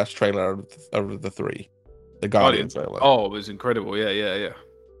was the best trailer of the 3. The Guardians trailer. Oh, it was incredible. Yeah.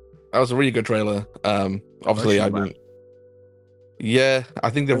 That was a really good trailer. Obviously, I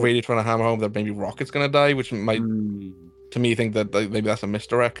think they're really trying to hammer home that maybe Rocket's gonna die, which might, to me, think that maybe that's a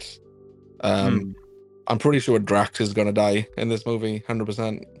misdirect. I'm pretty sure Drax is gonna die in this movie,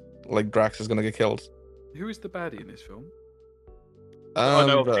 100%. Like, Drax is gonna get killed. Who is the baddie in this film? I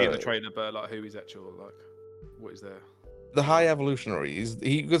know obviously in the trailer, but like, who is actual? Like, what is there? The High Evolutionary.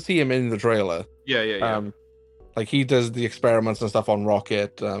 You could see him in the trailer. Yeah. Like, he does the experiments and stuff on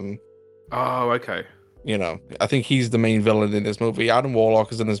Rocket. Oh, okay. I think he's the main villain in this movie. Adam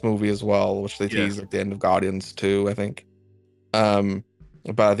Warlock is in this movie as well, which they tease at the end of Guardians 2, I think.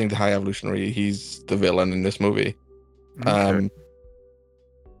 But I think the High Evolutionary, he's the villain in this movie. Okay.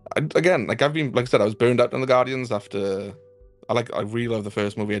 Again, like I've been, like I said, I was burned out on the Guardians after. I really love the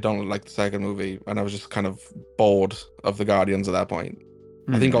first movie. I don't like the second movie, and I was just kind of bored of the Guardians at that point.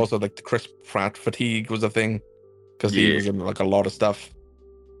 I think also like the Chris Pratt fatigue was a thing because he was in like a lot of stuff,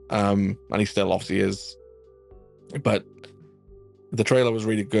 and he still obviously is. But the trailer was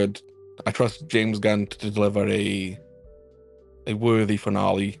really good. I trust James Gunn to deliver a worthy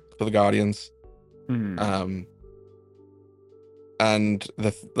finale for the Guardians. And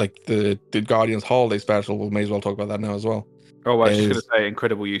the Guardians holiday special, we may as well talk about that now as well. Oh, I was just going to say,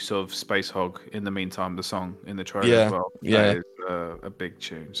 incredible use of Space Hog in the meantime, the song in the trailer as well. That is a big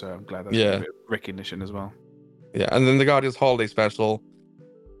tune, so I'm glad that's a bit of recognition as well. Yeah, and then the Guardians holiday special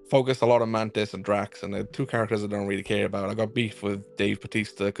focused a lot on Mantis and Drax, and the two characters I don't really care about. I got beef with Dave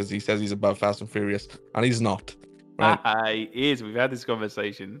Bautista because he says he's above Fast and Furious, and he's not. Right? He is. We've had this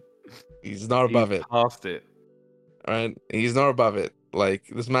conversation. He's not above it. Past it. Right? He's not above it. Like,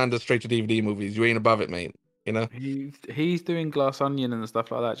 this man does straight to DVD movies. You ain't above it, mate. You know? He's doing Glass Onion and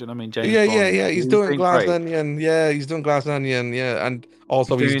stuff like that. Do you know what I mean? James Bond. Yeah. He's doing Glass Onion. Yeah, he's doing Glass Onion. Yeah, and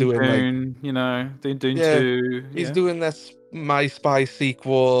also he's doing Dune, like, doing Dune 2. He's doing this My Spy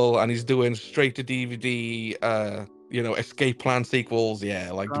sequel, and he's doing straight to DVD. Escape Plan sequels.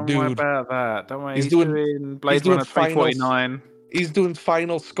 Yeah, like don't dude. Don't worry about that. Don't worry. He's doing Blade Runner 2049. He's doing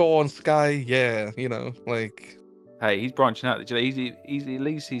Final Score on Sky. Yeah, like. Hey, he's branching out. He's at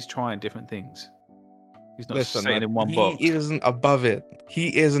least he's trying different things. He's not staying in one box. He isn't above it.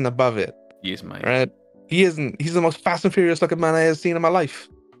 He isn't above it. He is, mate. Right? He isn't. He's the most Fast and Furious looking man I have seen in my life.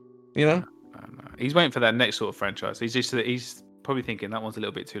 You know? No. He's waiting for that next sort of franchise. He's probably thinking that one's a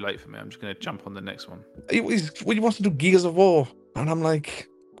little bit too late for me. I'm just going to jump on the next one. He wants to do Gears of War, and I'm like,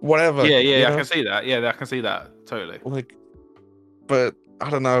 whatever. Yeah. I can see that. Yeah, I can see that totally. Like, but I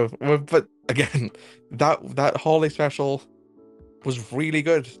don't know. But again, that holiday special was really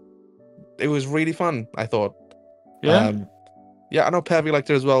good. It was really fun, I thought. Yeah. I know Pevy liked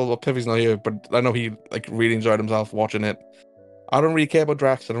it as well. Well, Pevy's not here, but I know he really enjoyed himself watching it. I don't really care about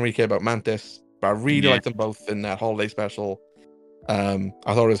Drax. I don't really care about Mantis, but I really liked them both in that holiday special. I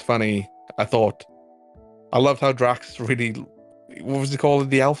thought it was funny. I loved how Drax really, what was he called?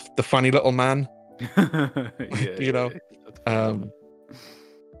 The elf, the funny little man.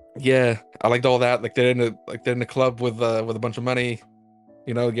 Yeah, I liked all that. Like they're in a club with a bunch of money,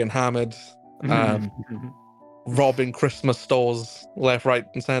 getting hammered, robbing Christmas stores left, right,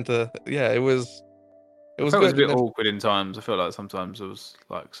 and center. Yeah, it was good. It was a bit awkward in times. I feel like sometimes there was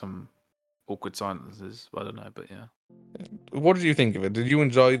like some awkward silences. I don't know, but yeah. What did you think of it? Did you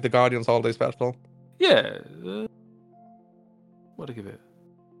enjoy the Guardians holiday special? Yeah. What did I give it?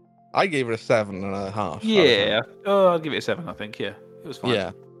 I gave it a 7.5. Yeah. I'll give it a 7. I think. Yeah, it was fine.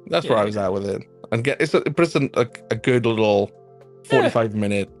 Yeah, that's where I was at with it. And it's a good little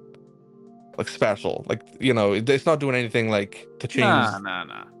 45-minute like special. Like it's not doing anything like to change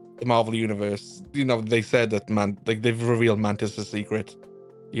the Marvel universe. They said that they've revealed Mantis' secret.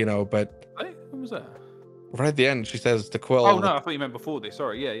 But what was that? Right at the end, she says to Quill. Oh no, I thought you meant before this.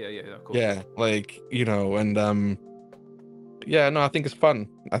 Sorry. Yeah. Of course. Yeah, and I think it's fun.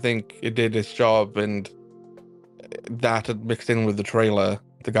 I think it did its job, and that had mixed in with the trailer,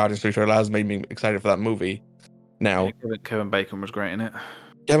 the Guardians 3 trailer, has made me excited for that movie. Now, Kevin Bacon was great in it.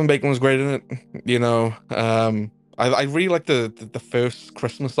 Kevin Bacon was great in it. I really like the first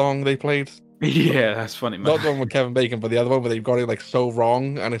Christmas song they played. Yeah, that's funny, man. Not the one with Kevin Bacon, but the other one where they got it like so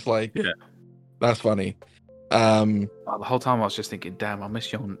wrong, and it's like, that's funny. The whole time I was just thinking, damn, I miss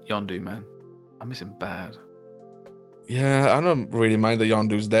Yondu, man. I miss him bad. Yeah, I don't really mind that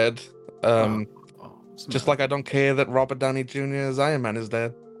Yondu's dead. Just like I don't care that Robert Downey Jr.'s Iron Man is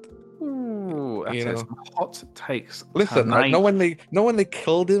dead. Ooh, that's some hot takes. Listen, right, know when they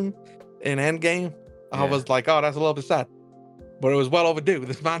killed him in Endgame, I was like, oh, that's a little bit sad, but it was well overdue.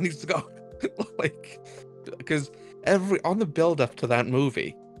 This man needs to go. Because on the build up to that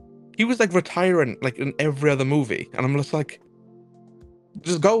movie, he was like retiring like in every other movie, and I'm just like,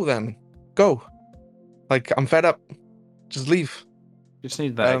 just go then, go. Like I'm fed up. Just leave. Just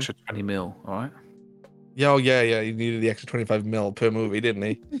need that extra 20 mil, all right? Yeah, he needed the extra 25 mil per movie, didn't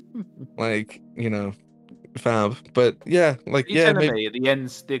he? Fab. But yeah, maybe at the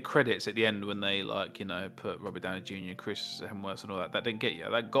end, the credits at the end when they put Robert Downey Jr., Chris Hemsworth, and all that didn't get you.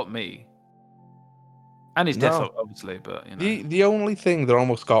 That got me. And his death, obviously, but the only thing that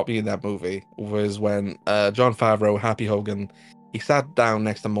almost got me in that movie was when Jon Favreau, Happy Hogan, he sat down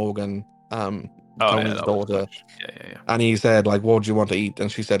next to Morgan, Tony's daughter, and he said, like, what do you want to eat?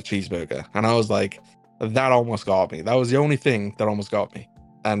 And she said cheeseburger, and I was like, that almost got me. That was the only thing that almost got me.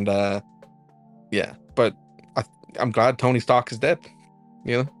 And yeah, but I'm glad Tony Stark is dead.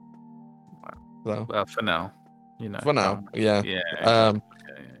 You know. So Well, for now, for now, yeah. Yeah. Um,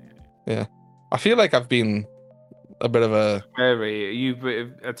 yeah. I feel like I've been a bit of a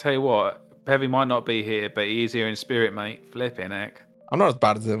I tell you what, Pevy might not be here, but he is here in spirit, mate. Flipping heck. I'm not as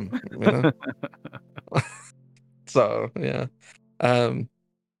bad as him, you know. So yeah. I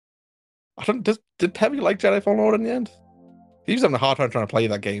don't. Did Pevy like Jedi Fallen Order in the end? He was having a hard time trying to play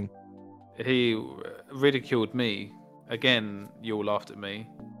that game. He ridiculed me again. You all laughed at me.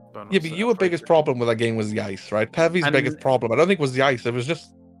 Yeah, but your biggest problem with that game was the ice, right? Pevy's biggest problem, I don't think, was the ice. It was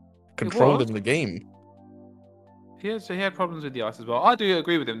just controlling the game. Yeah, so he had problems with the ice as well. I do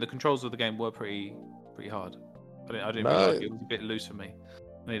agree with him. The controls of the game were pretty hard. I didn't really like it. It was a bit loose for me.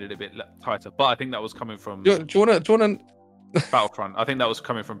 I needed it a bit tighter. But I think that was coming from. Do you want to? Battlefront. I think that was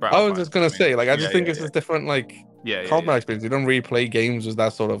coming from Battlefront. I was just gonna say, like, I just think it's a different, like, combat experience. You don't really play games with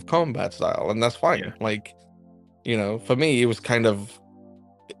that sort of combat style, and that's fine. Yeah. Like, you know, for me, it was kind of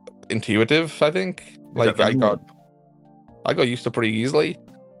intuitive. I think, like, I got used to pretty easily.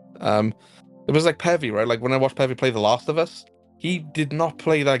 It was like Pevy, right? Like when I watched Pevy play The Last of Us, he did not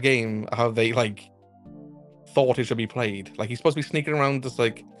play that game how they like thought it should be played. Like he's supposed to be sneaking around this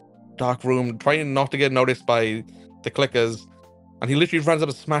like dark room, trying not to get noticed by the clickers, and he literally runs up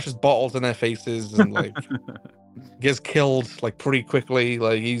and smashes bottles in their faces and like gets killed like pretty quickly.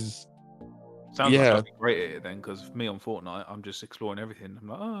 Like he's sounds like I'd be great at it then, because me on Fortnite, I'm just exploring everything. I'm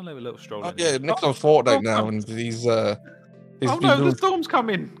like, oh, I'll have a little stroll. Yeah, Nick's on Fortnite now, and he's oh no, the storm's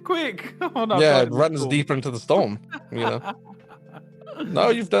coming! Quick! Oh no! Yeah, it runs deeper into the storm. You know. No,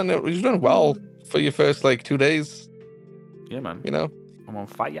 you've done it. You've done well for your first like 2 days. Yeah, man. You know, I'm on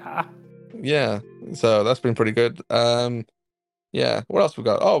fire. Yeah, so that's been pretty good. Yeah. What else we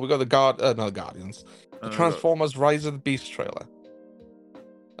got? Oh, we got the Guardians, the Transformers: Rise of the Beast trailer.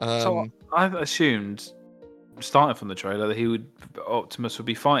 So I've assumed, starting from the trailer, that Optimus would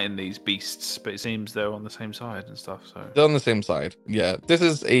be fighting these beasts, but it seems they're on the same side and stuff. So they're on the same side. Yeah, this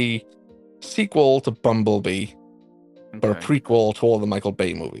is a sequel to Bumblebee, but a prequel to all the Michael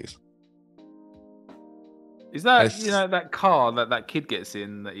Bay movies. Is that that car that kid gets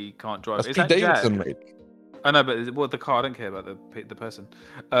in that he can't drive? That's Pete Davidson, mate. I know, but the car. I don't care about the person.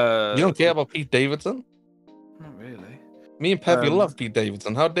 You don't care about Pete Davidson? Not really. Me and Pevy love Pete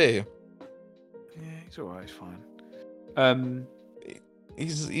Davidson. How dare you? Yeah, he's alright. He's fine.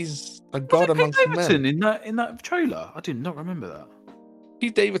 He's a god amongst men. In that trailer, I did not remember that.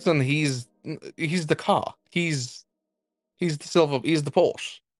 Pete Davidson, he's the car. He's the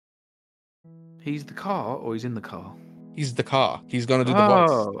Porsche. He's the car, or he's in the car? He's the car. He's gonna do the voice.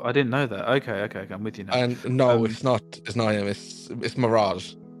 Oh, I didn't know that. Okay, I'm with you now. And no, it's not him. It's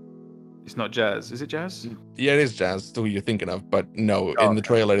Mirage. It's not Jazz. Is it Jazz? Yeah, it is Jazz, who you're thinking of, but no, in the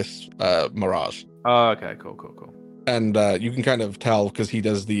trailer it's Mirage. Oh, okay, cool. And you can kind of tell because he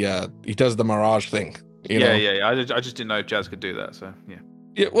does the Mirage thing. You know? Yeah. I just didn't know if Jazz could do that. So yeah.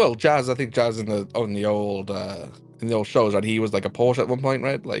 Yeah, well, Jazz. I think Jazz in the old shows, right? He was like a Porsche at one point,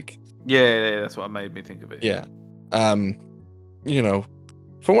 right? Like. Yeah, that's what made me think of it. Yeah. You know,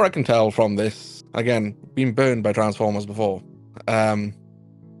 from what I can tell from this, again, been burned by Transformers before.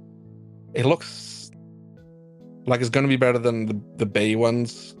 It looks like it's going to be better than the Bay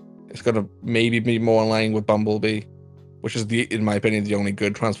ones. It's going to maybe be more in line with Bumblebee, which is in my opinion, the only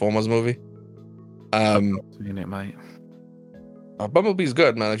good Transformers movie. Seen it, mate. Bumblebee's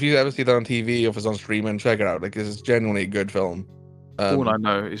good, man. If you ever see that on TV or if it's on streaming, check it out. Like, it's genuinely a good film. All I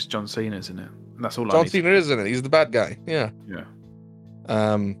know is John Cena's in it. That's all. John Cena is in it. He's the bad guy. Yeah.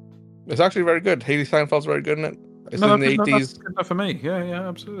 It's actually very good. Haley Steinfeld's very good in it. It's in the 80s. That's good enough for me. Yeah,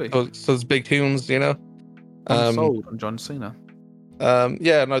 absolutely. So it's big tunes, you know. I'm sold on John Cena.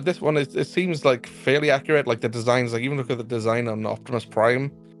 Yeah, no, this one it seems like fairly accurate. Like the designs, like even look at the design on Optimus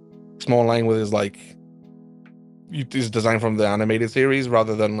Prime. It's more in line with his design from the animated series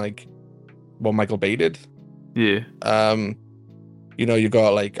rather than like what Michael Bay did. Yeah. You know, you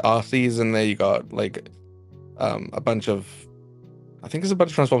got like RCs in there. You got like a bunch of, I think there's a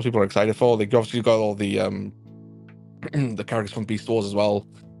bunch of Transformers people are excited for. They obviously got all the the characters from Beast Wars as well.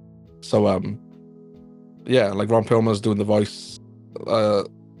 So yeah, like Ron Perlman's doing the voice of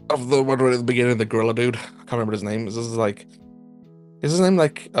the one right at the beginning, the gorilla dude. I can't remember his name. Is his name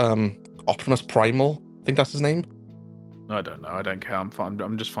like Optimus Primal? I think that's his name. I don't know. I don't care. I'm fine.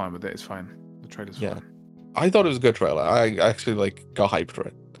 I'm just fine with it. It's fine. The trailer's fine. I thought it was a good trailer. I actually like got hyped for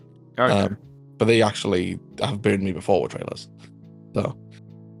it. Okay. But they actually have burned me before with trailers. So,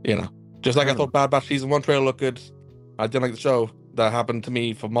 you know, just like I thought Bad Batch Season 1 trailer looked good. I didn't like the show. That happened to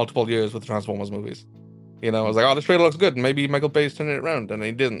me for multiple years with the Transformers movies. You know, I was like, oh, this trailer looks good. Maybe Michael Bay's turning it around, and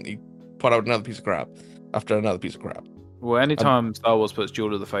he didn't. He put out another piece of crap after another piece of crap. Well, anytime Star Wars puts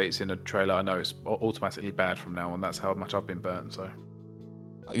Duel of the Fates in a trailer, I know it's automatically bad from now on. That's how much I've been burnt. So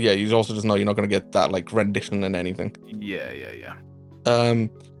Yeah, you also just know you're not going to get that like rendition in anything. yeah. And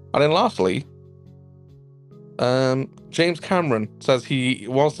then lastly, James Cameron says he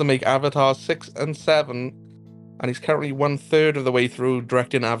wants to make Avatar 6 and 7, and he's currently 1/3 of the way through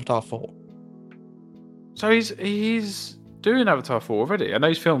directing Avatar 4. So he's doing Avatar 4 already. I know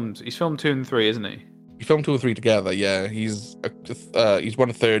he's filmed 2 and 3, isn't he? He filmed 2 and 3 together. Yeah, he's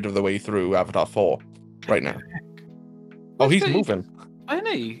 1/3 of the way through Avatar 4 right now. Oh, he's moving. Isn't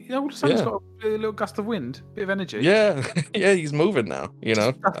he? All of a sudden he's got a little gust of wind, bit of energy. Yeah, yeah, he's moving now. You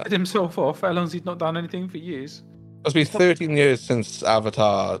know, dusted himself off. How long's he not done anything for years? It's been 13 years since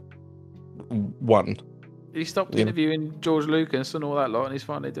Avatar 1. He stopped interviewing George Lucas and all that lot, and he's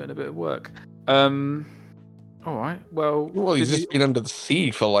finally doing a bit of work. All right. Well, He's just been under the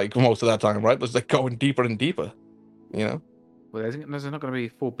sea for like most of that time, right? It's like going deeper and deeper. You know. Well, there's not going to be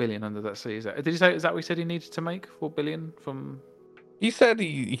 4 billion under that sea, is that? Did he say? Is that what he said he needed to make 4 billion from? He said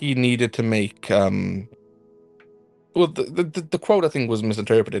he needed to make well, the quote I think was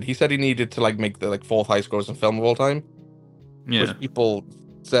misinterpreted. He said he needed to like make the like 4th highest grossing film of all time. Yeah. Which people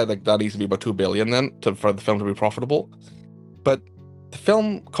said like that needs to be about 2 billion then for the film to be profitable. But the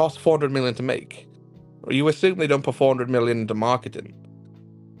film cost 400 million to make. You assume they don't put 400 million into marketing.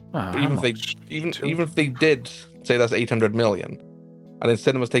 Oh, Even if they did say that's 800 million, and then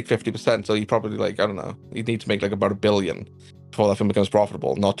cinemas take 50%, so you probably like, I don't know, you need to make like about 1 billion before that film becomes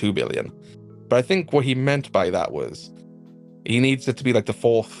profitable, not 2 billion. But I think what he meant by that was he needs it to be like the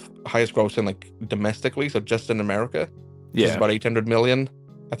 4th highest grossing like domestically, so just in America. Yeah. It's about 800 million,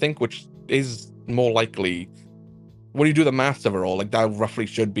 I think, which is more likely when you do the maths of it all, like that roughly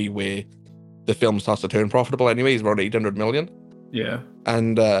should be where the film starts to turn profitable anyways, around 800 million. Yeah.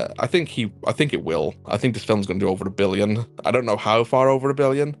 And I think it will. I think this film's going to do over 1 billion. I don't know how far over 1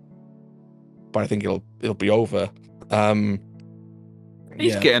 billion, but I think it'll be over.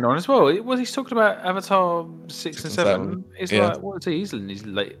 He's getting on as well. He's talking about Avatar 6 and 7. It's Yeah. like, what is he? He's in his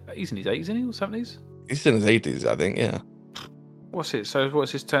 80s, isn't he, or 70s? He's in his 80s, I think. Yeah. What's it? So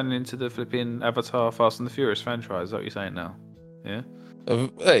what's this turning into the flipping Avatar Fast and the Furious franchise? Is that what you're saying now? Yeah.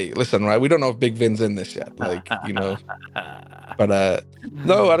 Hey, listen, right? We don't know if Big Vin's in this yet, like, you know. But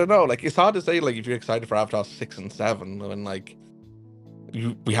no, I don't know. Like, it's hard to say, like, if you're excited for Avatar 6 and 7 when like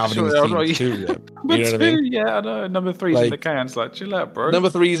we haven't even seen 2 yet. You know what I mean? Yeah, I know. Number 3's in the can. It's like, chill out, bro. Number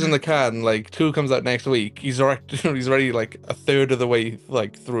 3's in the can. Like 2 comes out next week. He's already like 1/3 of the way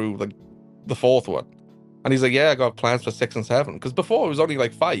like through like the 4th one, and he's like, yeah, I got plans for 6 and 7. Because before it was only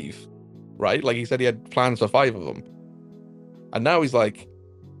like 5, right? Like he said he had plans for 5 of them. And now he's like,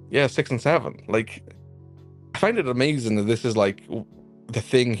 yeah, 6 and 7. Like, I find it amazing that this is like the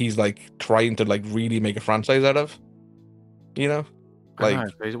thing he's like trying to like really make a franchise out of. You know, like,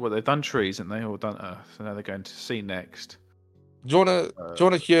 well, they've done trees, and they all done Earth, so now they're going to sea next. do you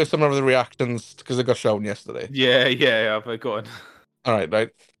wanna hear some of the reactions because it got shown yesterday? Yeah, I've forgotten. All right.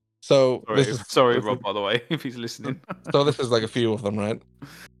 So sorry, Rob, by the way, if he's listening. So this is like a few of them, right?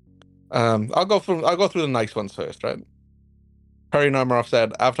 I'll go through the nice ones first, right? Perry Nemiroff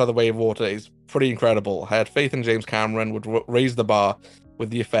said, Avatar The Way of Water is pretty incredible. I had faith in James Cameron would raise the bar with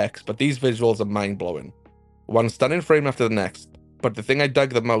the effects, but these visuals are mind-blowing. One stunning frame after the next, but the thing I dug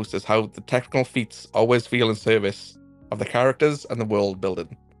the most is how the technical feats always feel in service of the characters and the world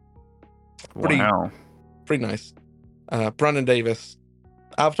building. Pretty nice. Brandon Davis,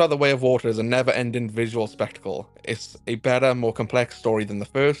 Avatar The Way of Water is a never-ending visual spectacle. It's a better, more complex story than the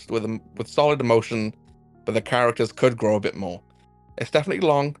first, with solid emotion, but the characters could grow a bit more. It's definitely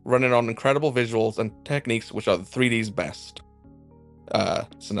long, running on incredible visuals and techniques, which are the 3D's best.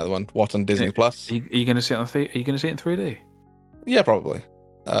 It's another one. What's on Disney Plus? Are you going to see it Are you going to see it in 3D? Yeah, probably.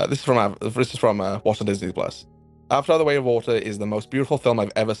 This is from What's on Disney Plus. Avatar: The Way of Water is the most beautiful film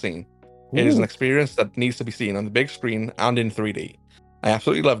I've ever seen. Ooh. It is an experience that needs to be seen on the big screen and in 3D. I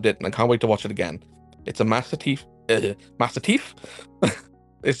absolutely loved it, and I can't wait to watch it again. It's a masterpiece. It's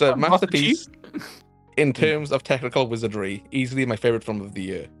a masterpiece. In terms of technical wizardry, easily my favorite film of the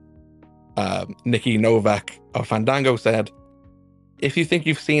year. Nikki Novak of Fandango said, if you think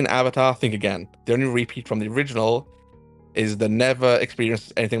you've seen Avatar, think again. The only repeat from the original is the never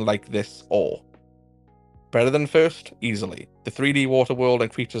experienced anything like this or. Better than first? Easily. The 3D water world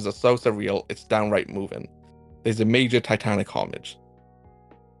and creatures are so surreal, it's downright moving. There's a major Titanic homage.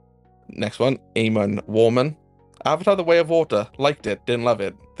 Next one, Eamon Warman. Avatar: The Way of Water. Liked it, didn't love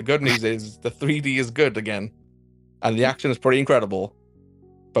it. The good news is the 3D is good again. And the action is pretty incredible.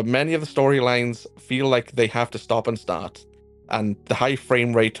 but many of the storylines feel like they have to stop and start, and the high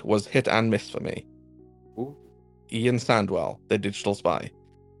frame rate was hit and miss for me. Ooh. Ian Sandwell, The Digital Spy.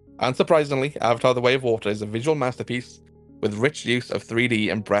 Unsurprisingly, Avatar: The Way of Water is a visual masterpiece with rich use of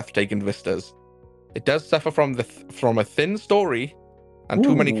 3D and breathtaking vistas. It does suffer from a thin story and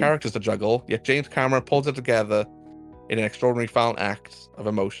too many Ooh. characters to juggle, yet James Cameron pulls it together in an extraordinary final act of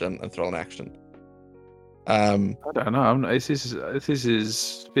emotion and thrill and action. I don't know. This is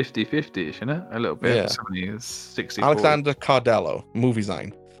 50-50-ish, isn't it? A little bit. Yeah. Somebody is 60. Alexander Cardello, movie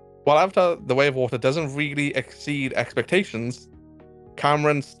design. While Avatar: The Way of Water doesn't really exceed expectations,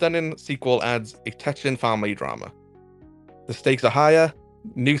 Cameron's stunning sequel adds a touching family drama. The stakes are higher,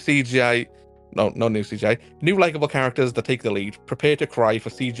 new CGI, no new CGI, new likable characters that take the lead, prepare to cry for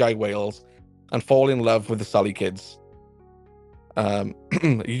CGI whales, and fall in love with the Sully kids.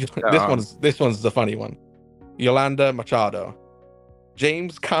 This one's the funny one. Yolanda Machado,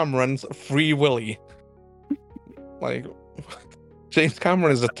 James Cameron's Free Willy. Like, James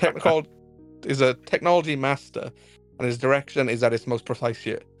Cameron is a technology master, and his direction is at its most precise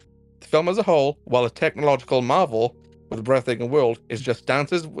here. The film as a whole, while a technological marvel with a breathtaking world, is just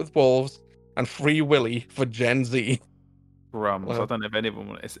Dances with Wolves and Free Willy for Gen Z. Crumbs. Well, I don't know if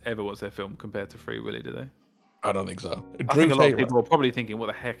anyone ever watched their film compared to Free Willy, do they? I don't think so. I think a lot of people are probably thinking, what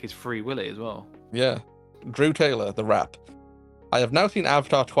the heck is Free Willy as well? Yeah. Drew Taylor, The Rap. I have now seen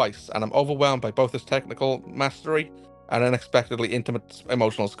Avatar twice, and I'm overwhelmed by both its technical mastery and unexpectedly intimate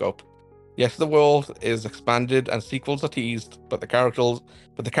emotional scope. Yes, the world is expanded and sequels are teased, but the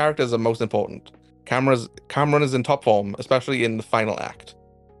characters are most important. Cameron is in top form, especially in the final act.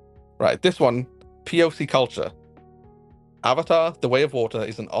 Right, this one, POC culture. Avatar: The Way of Water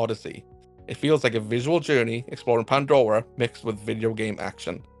is an odyssey. It feels like a visual journey exploring Pandora mixed with video game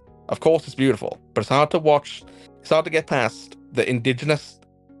action. Of course, it's beautiful, but it's hard to watch. It's hard to get past the indigenous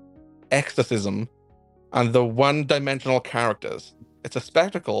ecstasyism and the one-dimensional characters. It's a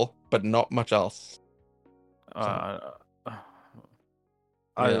spectacle, but not much else.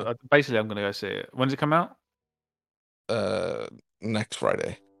 Basically, I'm going to go see it. When does it come out? Next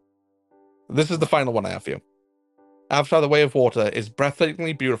Friday. This is the final one I have for you. Avatar: The Way of Water is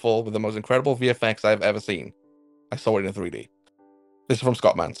breathtakingly beautiful with the most incredible VFX I've ever seen. I saw it in 3D. This is from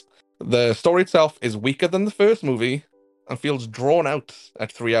Scott Mans. The story itself is weaker than the first movie and feels drawn out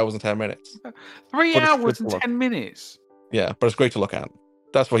at 3 hours and 10 minutes. 3 But it's hours good and to look. 10 minutes? Yeah, but it's great to look at.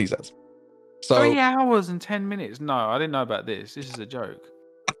 That's what he says. So 3 hours and 10 minutes? No, I didn't know about this. This is a joke.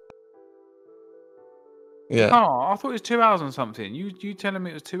 yeah. Oh, I thought it was 2 hours and something. You telling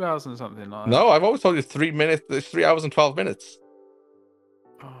me it was 2 hours and something like that? No, I've always told you 3 minutes. It's 3 hours and 12 minutes.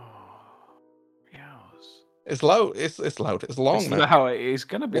 Oh, 3 hours. It's loud. It's loud. It's long, It's man. loud. It's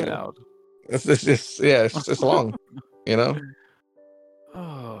gonna be Yeah. loud. It's long. You know?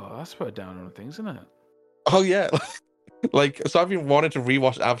 Oh, that's put down on things, isn't it? Oh yeah. Like, so I've been wanting to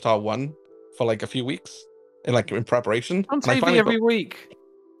rewatch Avatar 1 for like a few weeks in preparation. On And I TV finally every week.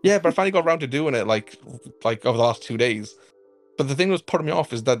 Yeah, but I finally got around to doing it like over the last 2 days. But the thing that was putting me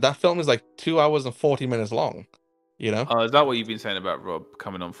off is that film is like 2 hours and 40 minutes long. You know? Is that what you've been saying about Rob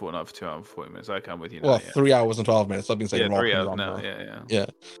coming on Fortnite for 2 hours and 40 minutes? Okay, I'm with you now. Well, Yeah. 3 hours and 12 minutes. I've been saying Yeah, 3 Rob hours now. now. Yeah.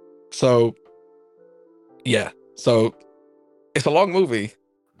 So, yeah. So, it's a long movie.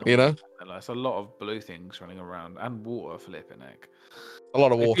 You know? It's a lot of blue things running around and water flipping heck. A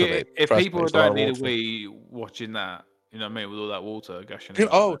lot of water. mate. If Trust me, people it's a lot don't of need a water. wee watching that, you know what I mean, with all that water gushing. Do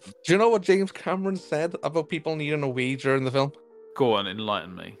you know what James Cameron said about people needing a wee during the film? Go on,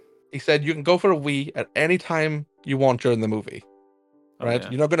 enlighten me. He said you can go for a wee at any time you want during the movie. Oh, Right? yeah.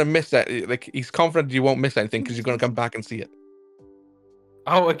 You're not going to miss that. Like, he's confident you won't miss anything because you're going to come back and see it.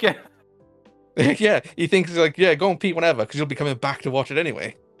 Oh, again. Yeah, he thinks like, yeah, go and pee whenever because you'll be coming back to watch it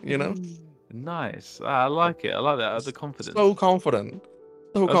anyway. You know? Nice. I like it. I like that. The confidence. So confident.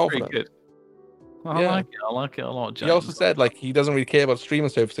 So That's pretty confident. good. I Yeah. like it. I like it a lot, James. He also said like he doesn't really care about streaming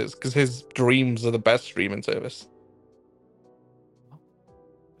services because his dreams are the best streaming service.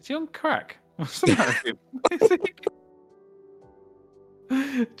 Is he on crack? What's the matter with him?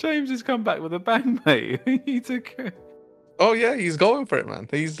 James has come back with a bang, mate. He took it. Oh yeah, he's going for it, man.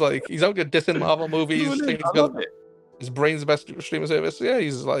 He's out there dissing Marvel movies. saying he's I got- love it. his brain's the best streaming service. Yeah,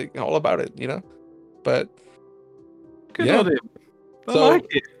 he's like all about it, you know. But Good Yeah. on him. I So- like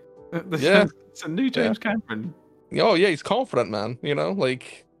it. Yeah. It's a new James Cameron. oh yeah, he's confident, man. You know,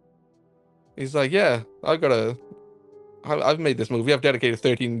 like he's like, yeah, I've made this movie. I've dedicated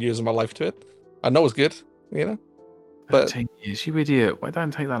 13 years of my life to it. I know it's good, you know. But 13 years, you idiot. Why don't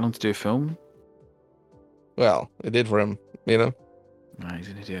it take that long to do a film? well, it did for him, you know. No, he's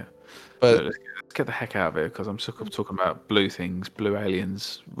an idiot. But Look, let's get the heck out of here because I'm sick of talking about blue things, blue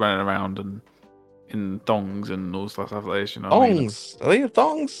aliens running around and in thongs and all stuff like this. You know, what I mean? thongs, are they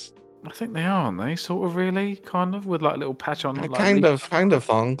thongs? I think they are, aren't they? Sort of, really, kind of, with like little patch on. Like, Kind of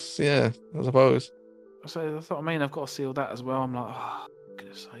thongs. Yeah, I suppose. So that's what I mean. I've got to seal that as well. I'm like, oh,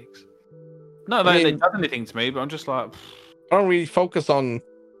 goodness sakes. No, I they mean- done anything to me, but I'm just like, I don't really focus on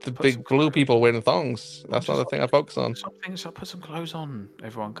the Put big some blue clothes- people wearing thongs. That's not the thing I focus on. something. So put some clothes on,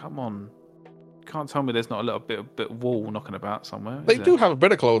 everyone. Come on. You can't tell me there's not a little bit of wool knocking about somewhere. They is do there? have a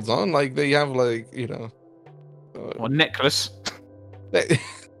bit of clothes on. Like they have, like, you know, Or a necklace. they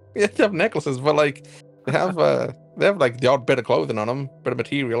have necklaces, but like they have like the odd bit of clothing on them, bit of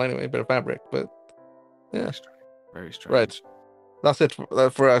material anyway, bit of fabric. But yeah, Very strange. right. That's it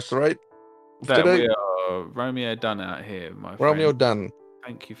for us, right? That Today, we are Romeo done out here, my Romeo friend. done.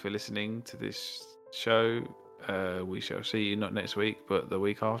 Thank you for listening to this show. We shall see you not next week, but the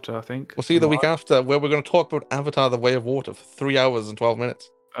week after, I think. We'll see you the week after, where we're going to talk about Avatar: The Way of Water for 3 hours and 12 minutes.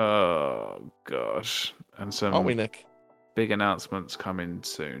 Oh gosh, and some Aren't we, Nick? big announcements coming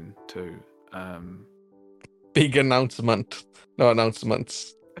soon too. Big announcement. No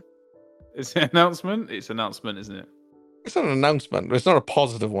announcements. It's an announcement. It's an announcement, isn't it? It's not an announcement. It's not a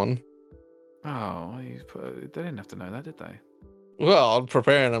positive one. Oh, they didn't have to know that, did they? Well, I'm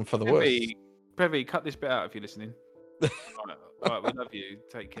preparing them for the worst. Brevy, cut this bit out if you're listening. All right, we love you.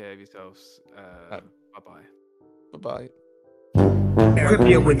 Take care of yourselves. Bye bye. Bye-bye. Grip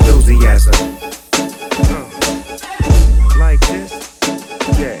your enthusiasm. Like this?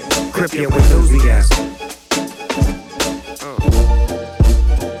 Yeah. Grip your enthusiasm.